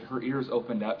because her ears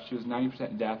opened up. She was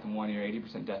 90% deaf in one ear,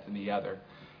 80% deaf in the other.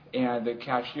 And the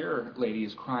cashier lady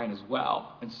is crying as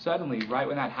well. And suddenly, right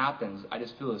when that happens, I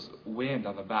just feel this wind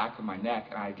on the back of my neck,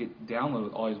 and I get downloaded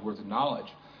with all these words of knowledge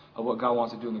of what God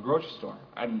wants to do in the grocery store.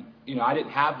 And, I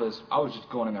didn't have this. I was just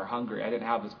going in there hungry. I didn't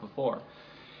have this before.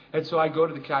 And so I go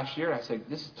to the cashier, and I say,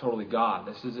 this is totally God.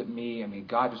 This isn't me. I mean,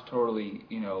 God just totally,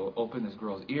 opened this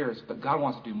girl's ears, but God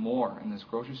wants to do more in this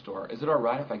grocery store. Is it all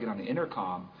right if I get on the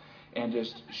intercom and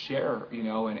just share,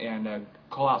 and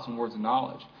call out some words of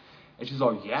knowledge? And she's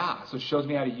all, yeah. So she shows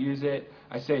me how to use it.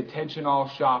 I say, attention all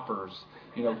shoppers.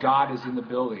 God is in the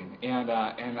building. And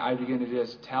I begin to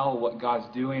just tell what God's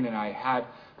doing. And I had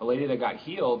a lady that got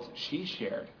healed. She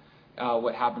shared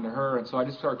what happened to her. And so I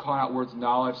just started calling out words of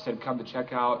knowledge, said, come to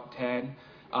checkout, 10.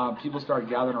 People started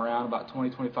gathering around, about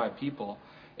 20, 25 people.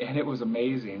 And it was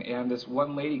amazing. And this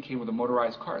one lady came with a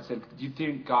motorized cart and said, do you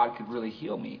think God could really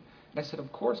heal me? And I said,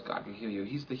 of course God can heal you.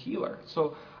 He's the healer.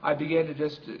 So I began to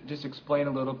just explain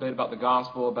a little bit about the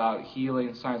gospel, about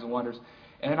healing, signs and wonders.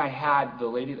 And then I had the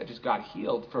lady that just got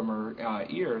healed from her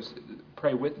ears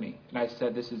pray with me. And I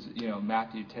said, this is,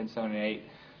 Matthew 10:7 and 8.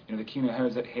 The kingdom of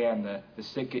heaven is at hand. The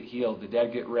sick get healed. The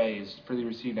dead get raised. Freely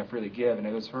received and freely give. And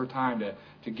it was her time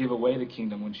to give away the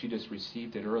kingdom when she just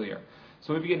received it earlier.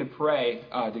 So we began to pray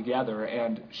together.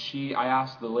 And I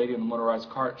asked the lady in the motorized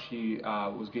cart, she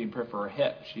was getting prayer for her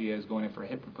hip. She is going in for a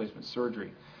hip replacement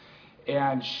surgery.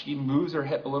 And she moves her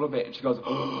hip a little bit, and she goes,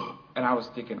 oh, and I was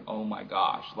thinking, oh my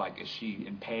gosh, is she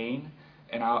in pain?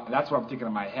 And that's what I'm thinking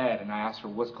in my head. And I asked her,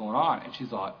 what's going on? And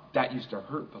she's like, that used to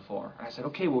hurt before. And I said,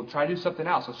 okay, well, try to do something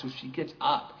else. So she gets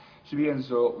up. She begins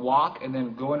to walk and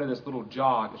then go into this little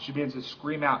jog. She begins to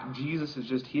scream out, Jesus has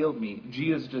just healed me.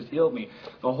 Jesus just healed me.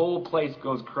 The whole place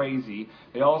goes crazy.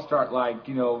 They all start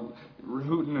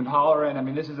hooting and hollering. I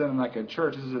mean, this isn't like a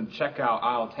church. This isn't checkout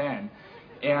aisle 10.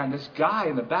 And this guy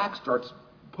in the back starts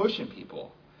pushing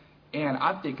people. And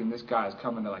I'm thinking this guy is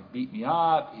coming to beat me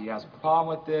up. He has a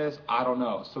problem with this. I don't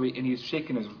know. So he's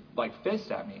shaking his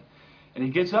fist at me. And he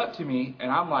gets up to me,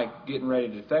 and I'm getting ready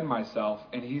to defend myself.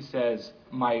 And he says,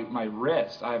 my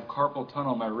wrist, I have carpal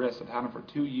tunnel in my wrist. I've had it for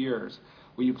 2 years.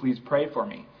 Will you please pray for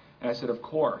me? And I said, of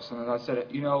course. And then I said,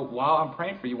 while I'm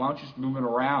praying for you, why don't you just move it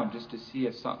around just to see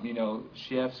if something,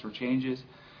 shifts or changes?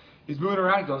 He's moving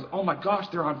around. He goes, oh my gosh,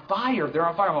 they're on fire. They're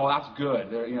on fire. Well, that's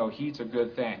good. Heat's a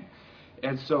good thing.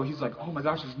 And so he's like, oh my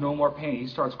gosh, there's no more pain. He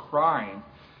starts crying.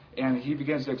 And he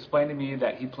begins to explain to me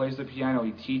that he plays the piano,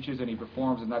 he teaches, and he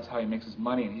performs, and that's how he makes his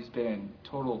money. And he's been in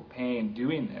total pain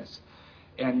doing this.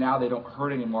 And now they don't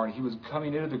hurt anymore. And he was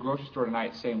coming into the grocery store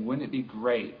tonight saying, wouldn't it be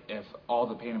great if all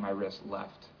the pain in my wrist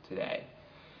left today?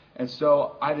 And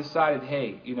so I decided,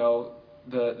 hey,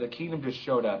 the kingdom just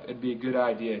showed up. It'd be a good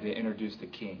idea to introduce the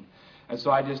king. And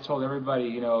so I just told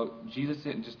everybody, Jesus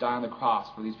didn't just die on the cross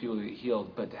for these people to get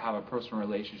healed, but to have a personal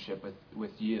relationship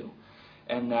with you.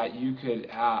 And that you could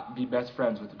be best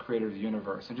friends with the creator of the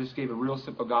universe. And just gave a real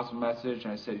simple gospel message.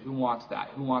 And I said, who wants that?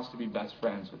 Who wants to be best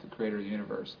friends with the creator of the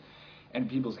universe? And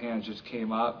people's hands just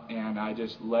came up. And I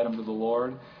just led them to the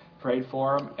Lord, prayed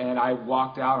for them. And I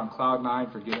walked out on cloud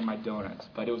 9 for getting my donuts.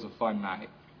 But it was a fun night.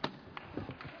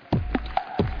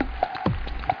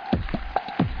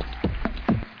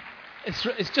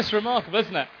 It's just remarkable,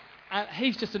 isn't it? And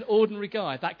he's just an ordinary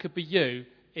guy. That could be you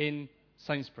in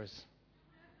Sainsbury's.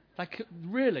 That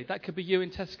could be you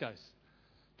in Tesco's.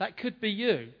 That could be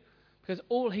you. Because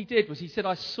all he did was he said,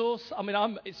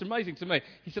 it's amazing to me.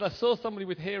 He said, I saw somebody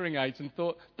with hearing aids and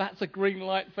thought, that's a green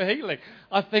light for healing.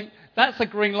 I think that's a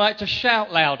green light to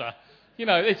shout louder.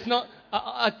 It's not,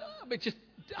 it's just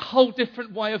a whole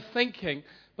different way of thinking.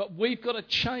 But we've got to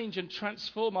change and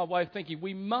transform our way of thinking.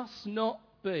 We must not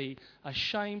be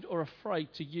ashamed or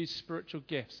afraid to use spiritual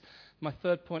gifts. My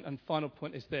third point and final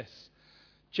point is this.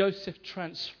 Joseph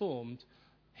transformed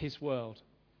his world.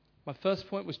 My first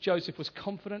point was Joseph was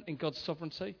confident in God's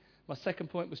sovereignty. My second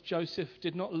point was Joseph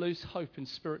did not lose hope in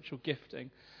spiritual gifting.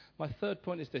 My third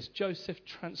point is this. Joseph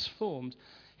transformed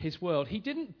his world. He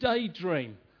didn't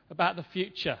daydream about the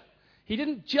future. He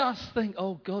didn't just think,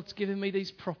 oh, God's given me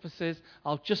these prophecies.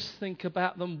 I'll just think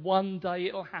about them. One day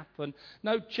it'll happen.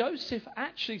 No, Joseph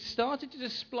actually started to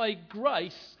display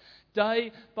grace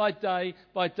day by day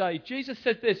by day. Jesus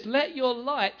said this, let your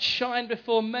light shine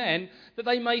before men that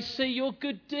they may see your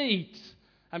good deeds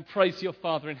and praise your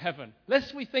Father in heaven.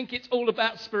 Lest we think it's all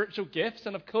about spiritual gifts.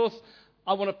 And of course,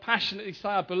 I want to passionately say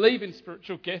I believe in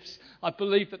spiritual gifts. I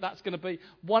believe that that's going to be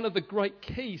one of the great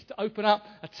keys to open up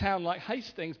a town like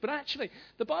Hastings. But actually,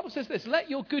 the Bible says this, let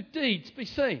your good deeds be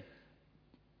seen.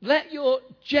 Let your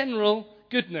general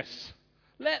goodness,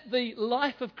 let the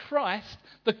life of Christ,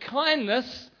 the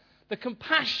kindness, the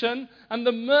compassion and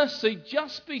the mercy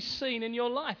just be seen in your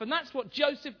life. And that's what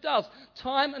Joseph does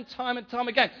time and time and time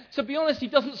again. To be honest, he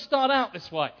doesn't start out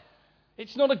this way.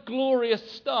 It's not a glorious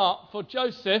start for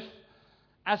Joseph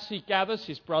as he gathers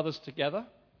his brothers together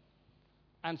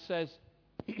and says,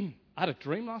 I had a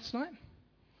dream last night.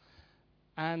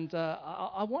 And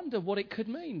I wonder what it could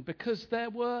mean, because there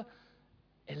were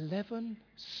 11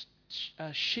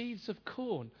 sheaves of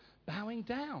corn bowing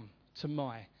down to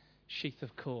my sheath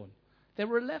of corn. There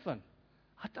were 11.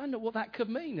 I don't know what that could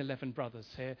mean, 11 brothers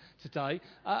here today.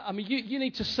 You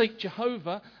need to seek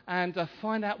Jehovah and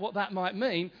find out what that might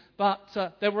mean.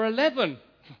 But there were 11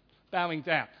 bowing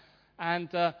down. And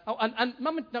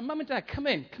Mum and Dad, come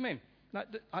in. Now,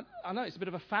 I know it's a bit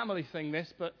of a family thing,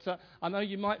 this, but I know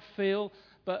you might feel,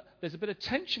 but there's a bit of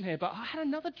tension here. But I had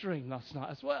another dream last night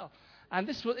as well. And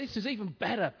this is even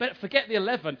better. Forget the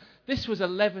 11. This was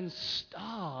 11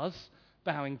 stars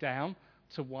bowing down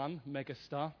to one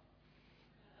megastar.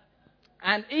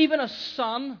 And even a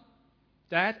sun,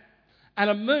 Dad, and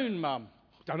a moon, Mum.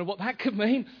 Don't know what that could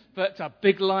mean, but a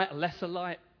big light, a lesser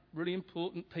light, really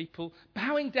important people,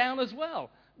 bowing down as well.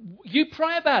 You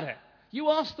pray about it. You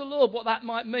ask the Lord what that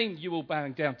might mean, you all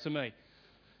bowing down to me.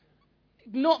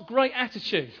 Not great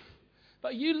attitude.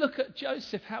 But you look at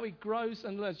Joseph, how he grows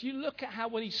and learns. You look at how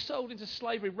when he's sold into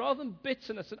slavery, rather than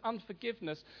bitterness and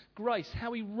unforgiveness, grace,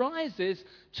 how he rises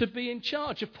to be in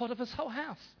charge of Potiphar's whole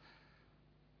house.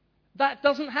 That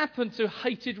doesn't happen to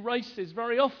hated races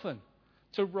very often,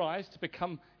 to rise to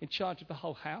become in charge of the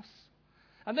whole house.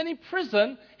 And then in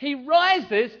prison, he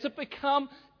rises to become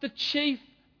the chief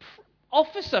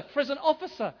officer, prison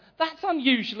officer. That's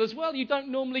unusual as well. You don't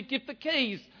normally give the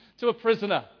keys to a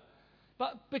prisoner.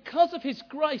 But because of his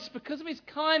grace, because of his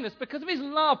kindness, because of his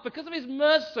love, because of his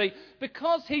mercy,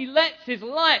 because he lets his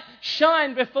light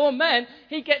shine before men,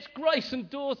 he gets grace and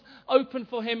doors open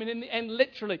for him. And in the end,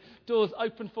 literally, doors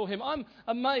open for him. I'm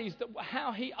amazed at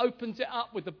how he opens it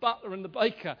up with the butler and the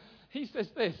baker. He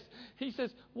says this. He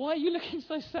says, "Why are you looking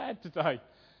so sad today?"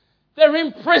 "They're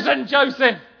in prison,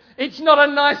 Joseph. It's not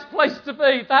a nice place to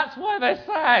be. That's why they're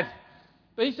sad."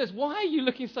 But he says, "Why are you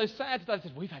looking so sad today?" He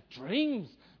says, "We've had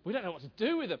dreams. We don't know what to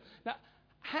do with them." Now,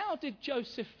 how did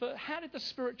the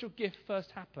spiritual gift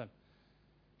first happen?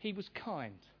 He was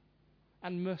kind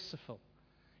and merciful.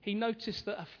 He noticed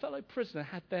that a fellow prisoner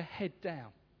had their head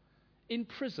down. In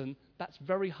prison, that's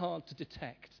very hard to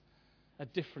detect a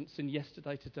difference in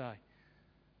yesterday, today.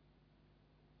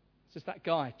 It's just that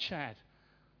guy, Chad,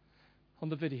 on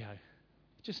the video.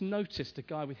 Just noticed a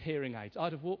guy with hearing aids.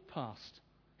 I'd have walked past.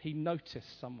 He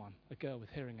noticed someone, a girl with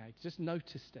hearing aids, just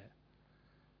noticed it.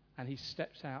 And he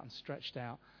stepped out and stretched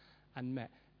out and met.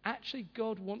 Actually,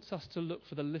 God wants us to look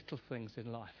for the little things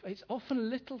in life. It's often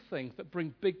little things that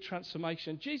bring big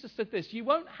transformation. Jesus said this: you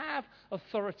won't have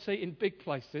authority in big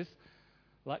places,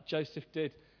 like Joseph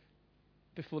did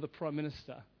before the Prime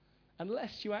Minister,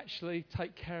 unless you actually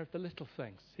take care of the little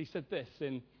things. He said this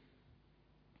in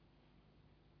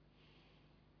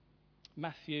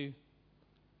Matthew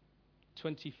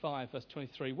 25, verse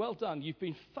 23. "Well done, you've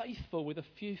been faithful with a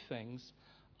few things.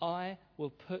 I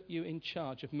will put you in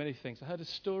charge of many things." I heard a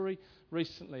story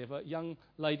recently of a young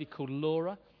lady called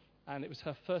Laura, and it was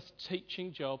her first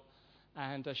teaching job.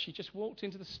 And she just walked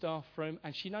into the staff room,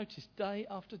 and she noticed day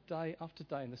after day after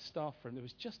day in the staff room there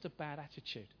was just a bad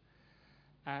attitude.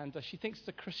 And she thinks, as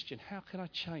a Christian, how can I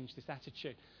change this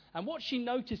attitude? And what she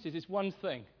notices is one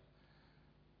thing.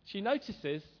 She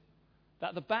notices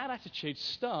that the bad attitude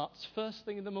starts first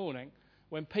thing in the morning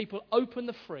when people open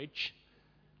the fridge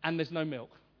and there's no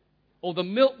milk. Or the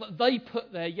milk that they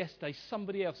put there yesterday,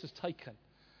 somebody else has taken.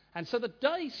 And so the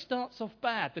day starts off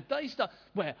bad. The day starts,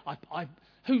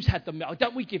 who's had the milk?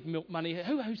 Don't we give milk money?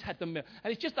 Who's had the milk?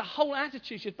 And it's just the whole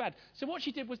attitude is bad. So what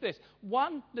she did was this.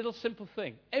 One little simple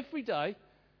thing. Every day,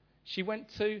 she went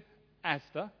to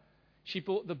Asda. She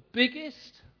bought the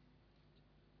biggest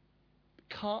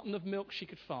carton of milk she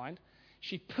could find.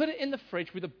 She put it in the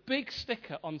fridge with a big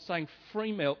sticker on saying,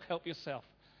 "Free milk, help yourself."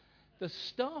 The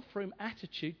staff room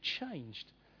attitude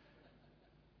changed.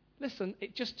 Listen,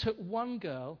 it just took one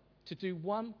girl to do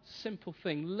one simple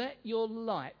thing. Let your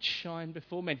light shine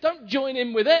before men. Don't join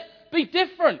in with it. Be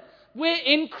different. We're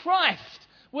in Christ.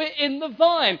 We're in the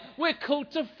vine. We're called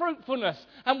to fruitfulness.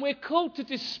 And we're called to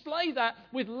display that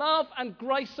with love and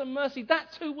grace and mercy.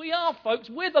 That's who we are, folks.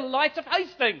 We're the light of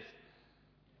Hastings.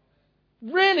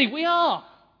 Really, we are.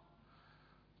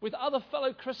 With other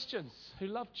fellow Christians who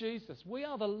love Jesus. We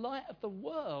are the light of the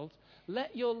world.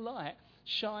 Let your light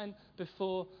shine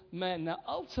before men. Now,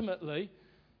 ultimately,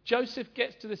 Joseph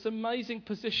gets to this amazing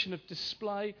position of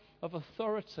display of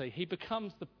authority. He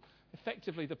becomes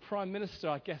effectively the prime minister,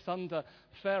 I guess, under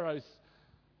Pharaoh's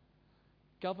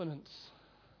governance.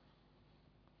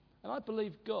 And I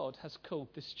believe God has called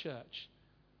this church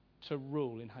to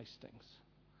rule in Hastings.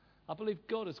 I believe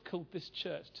God has called this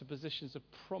church to positions of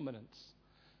prominence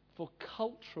for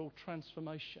cultural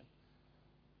transformation.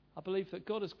 I believe that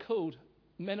God has called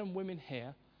men and women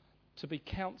here to be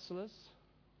counsellors,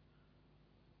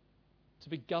 to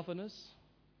be governors,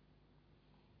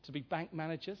 to be bank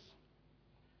managers,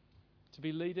 to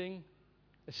be leading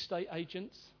estate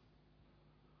agents,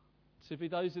 to be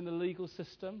those in the legal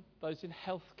system, those in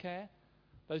healthcare,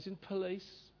 those in police,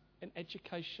 in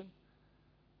education,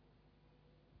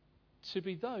 to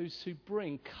be those who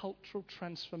bring cultural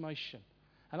transformation.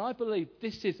 And I believe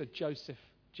this is a Joseph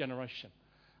generation.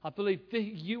 I believe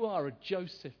you are a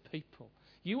Joseph people.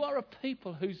 You are a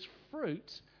people whose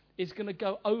fruit is going to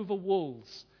go over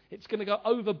walls. It's going to go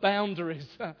over boundaries.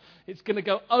 It's going to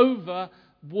go over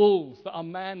walls that are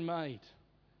man-made.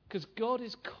 Because God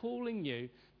is calling you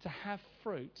to have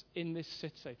fruit in this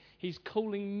city. He's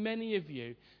calling many of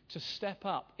you to step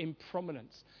up in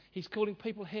prominence. He's calling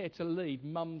people here to lead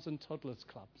mums and toddlers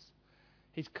clubs.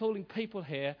 He's calling people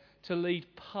here to lead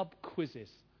pub quizzes.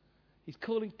 He's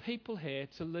calling people here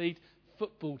to lead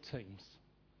football teams.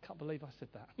 Can't believe I said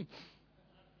that.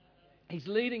 He's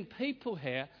leading people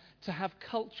here to have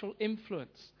cultural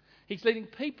influence. He's leading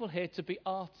people here to be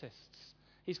artists.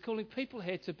 He's calling people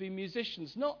here to be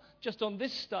musicians, not just on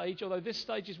this stage, although this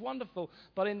stage is wonderful,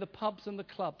 but in the pubs and the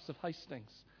clubs of Hastings.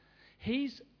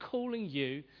 He's calling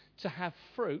you to have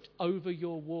fruit over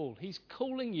your wall. He's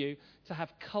calling you to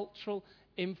have cultural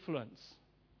influence.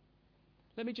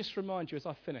 Let me just remind you as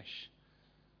I finish,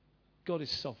 God is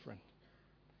sovereign.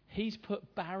 He's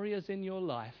put barriers in your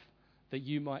life that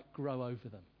you might grow over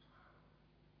them,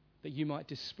 that you might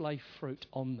display fruit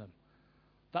on them,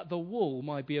 that the wall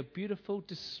might be a beautiful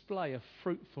display of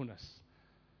fruitfulness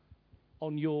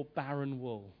on your barren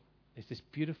wall. There's this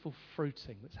beautiful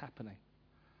fruiting that's happening.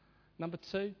 Number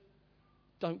 2,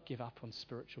 don't give up on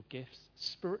spiritual gifts.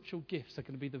 Spiritual gifts are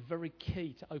going to be the very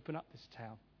key to open up this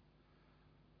town.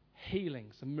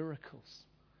 Healings and miracles.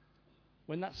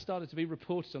 When that started to be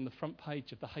reported on the front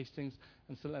page of the Hastings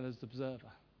and St Leonard's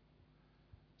Observer,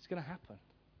 it's going to happen.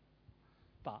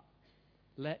 But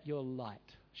let your light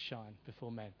shine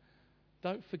before men.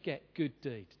 Don't forget good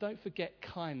deeds. Don't forget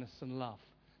kindness and love.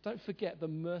 Don't forget the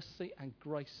mercy and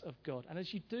grace of God. And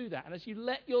as you do that, and as you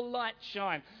let your light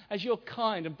shine, as you're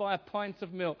kind and buy a pint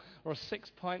of milk or a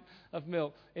 6 pint of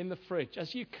milk in the fridge,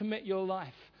 as you commit your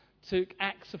life to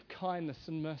acts of kindness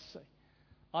and mercy,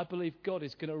 I believe God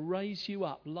is going to raise you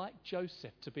up like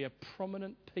Joseph to be a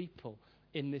prominent people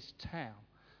in this town.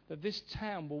 That this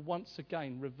town will once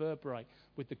again reverberate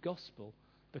with the gospel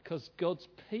because God's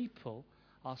people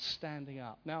are standing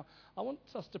up. Now, I want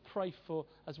us to pray for,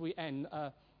 as we end,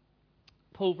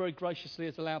 Paul very graciously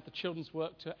has allowed the children's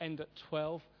work to end at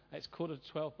 12. It's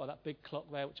 11:45 by that big clock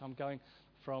there, which I'm going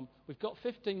from. We've got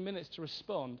 15 minutes to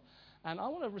respond. And I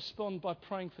want to respond by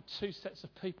praying for 2 sets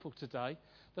of people today.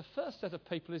 The first set of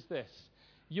people is this.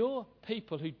 You're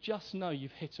people who just know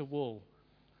you've hit a wall.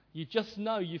 You just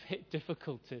know you've hit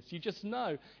difficulties. You just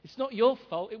know it's not your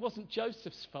fault. It wasn't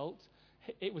Joseph's fault.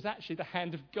 It was actually the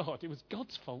hand of God. It was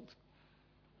God's fault.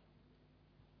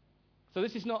 So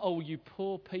this is not, oh, you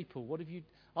poor people. What have you...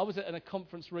 I was at a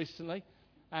conference recently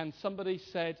and somebody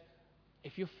said,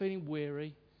 if you're feeling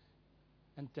weary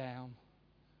and down,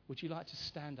 would you like to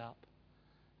stand up?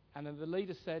 And then the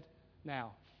leader said,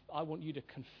 now, I want you to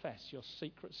confess your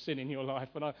secret sin in your life.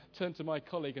 And I turned to my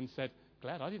colleague and said,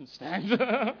 glad I didn't stand.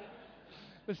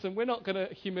 Listen, we're not going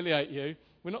to humiliate you.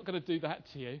 We're not going to do that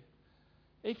to you.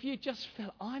 If you just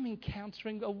feel, I'm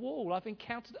encountering a wall, I've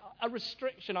encountered a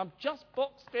restriction, I'm just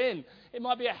boxed in. It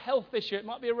might be a health issue, it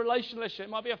might be a relational issue, it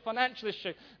might be a financial issue,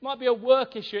 it might be a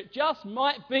work issue, it just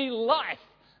might be life.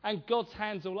 And God's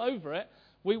hand's all over it.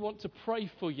 We want to pray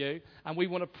for you, and we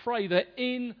want to pray that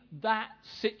in that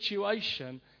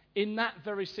situation, in that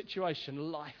very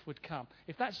situation, life would come.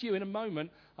 If that's you, in a moment,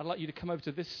 I'd like you to come over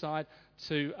to this side,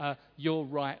 to your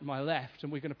right, my left,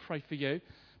 and we're going to pray for you.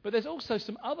 But there's also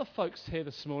some other folks here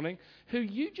this morning who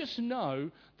you just know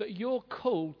that you're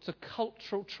called to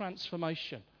cultural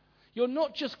transformation. You're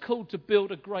not just called to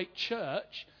build a great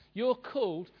church, you're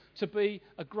called to be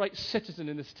a great citizen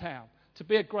in this town, to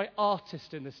be a great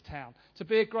artist in this town, to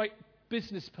be a great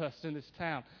business person in this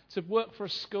town, to work for a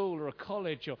school or a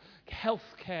college or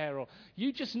healthcare, or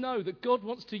you just know that God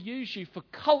wants to use you for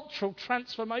cultural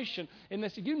transformation in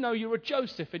this. You know you're a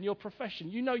Joseph in your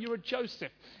profession. You know you're a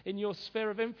Joseph in your sphere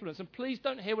of influence. And please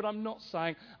don't hear what I'm not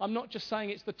saying. I'm not just saying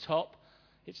it's the top,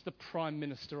 it's the prime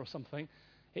minister or something.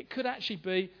 It could actually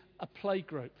be a play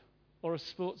group or a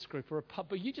sports group or a pub,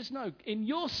 but you just know in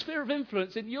your sphere of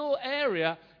influence, in your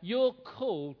area, you're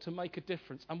called to make a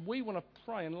difference. And we want to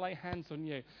pray and lay hands on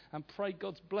you and pray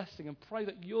God's blessing and pray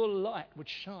that your light would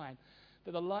shine,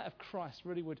 that the light of Christ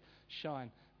really would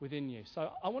shine within you. So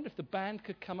I wonder if the band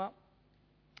could come up,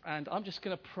 and I'm just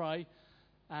going to pray.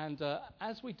 And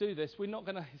as we do this,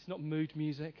 it's not mood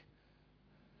music.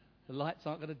 The lights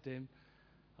aren't going to dim.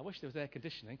 I wish there was air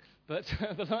conditioning, but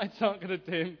the lights aren't going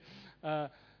to dim.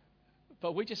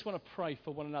 But we just want to pray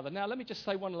for one another. Now, let me just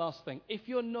say one last thing. If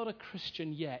you're not a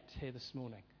Christian yet here this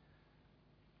morning,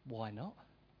 why not?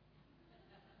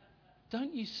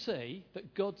 Don't you see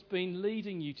that God's been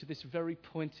leading you to this very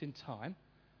point in time?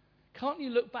 Can't you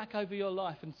look back over your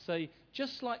life and say,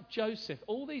 just like Joseph,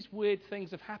 all these weird things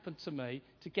have happened to me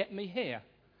to get me here?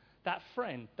 That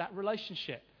friend, that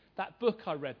relationship, that book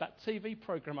I read, that TV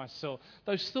program I saw,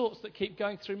 those thoughts that keep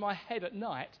going through my head at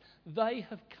night, they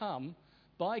have come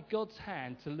by God's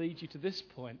hand to lead you to this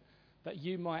point that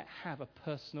you might have a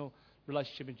personal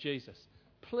relationship with Jesus.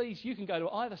 Please, you can go to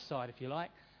either side if you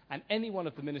like, and any one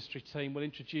of the ministry team will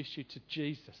introduce you to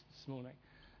Jesus this morning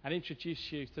and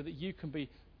introduce you so that you can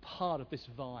be part of this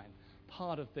vine,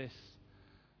 part of this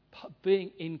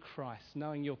being in Christ,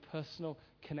 knowing your personal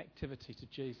connectivity to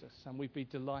Jesus. And we'd be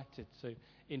delighted to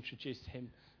introduce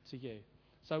him to you.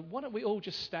 So why don't we all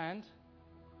just stand?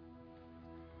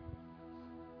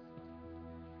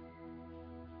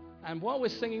 And while we're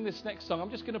singing this next song,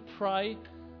 I'm just going to pray,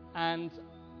 and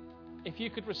if you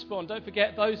could respond. Don't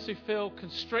forget, those who feel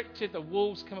constricted, the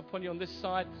walls come upon you on this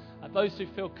side, and those who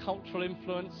feel cultural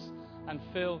influence and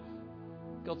feel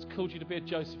God's called you to be a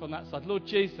Joseph on that side. Lord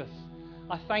Jesus,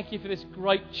 I thank you for this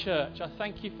great church. I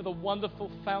thank you for the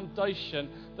wonderful foundation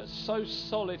that's so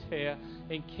solid here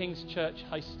in King's Church,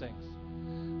 Hastings.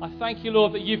 I thank you,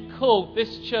 Lord, that you've called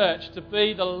this church to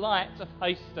be the light of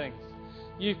Hastings.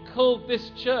 You've called this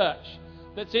church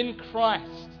that's in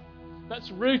Christ,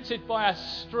 that's rooted by a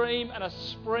stream and a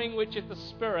spring which is the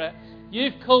Spirit.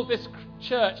 You've called this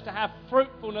church to have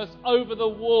fruitfulness over the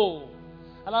wall.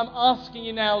 And I'm asking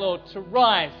you now, Lord, to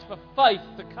rise, for faith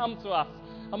to come to us.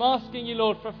 I'm asking you,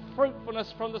 Lord, for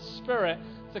fruitfulness from the Spirit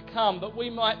to come, that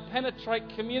we might penetrate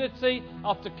community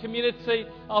after community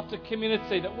after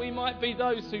community, that we might be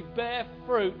those who bear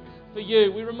fruit for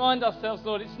you. We remind ourselves,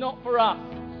 Lord, it's not for us.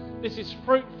 This is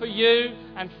fruit for you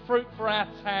and fruit for our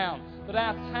town, that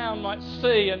our town might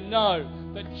see and know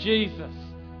that Jesus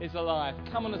is alive.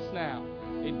 Come on us now,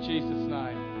 in Jesus'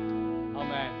 name.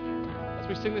 Amen. As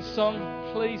we sing this song,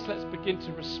 please let's begin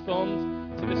to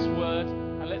respond to this word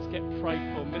and let's get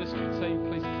prayed for. Ministry team,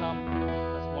 please come.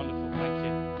 That's wonderful. Thank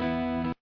you.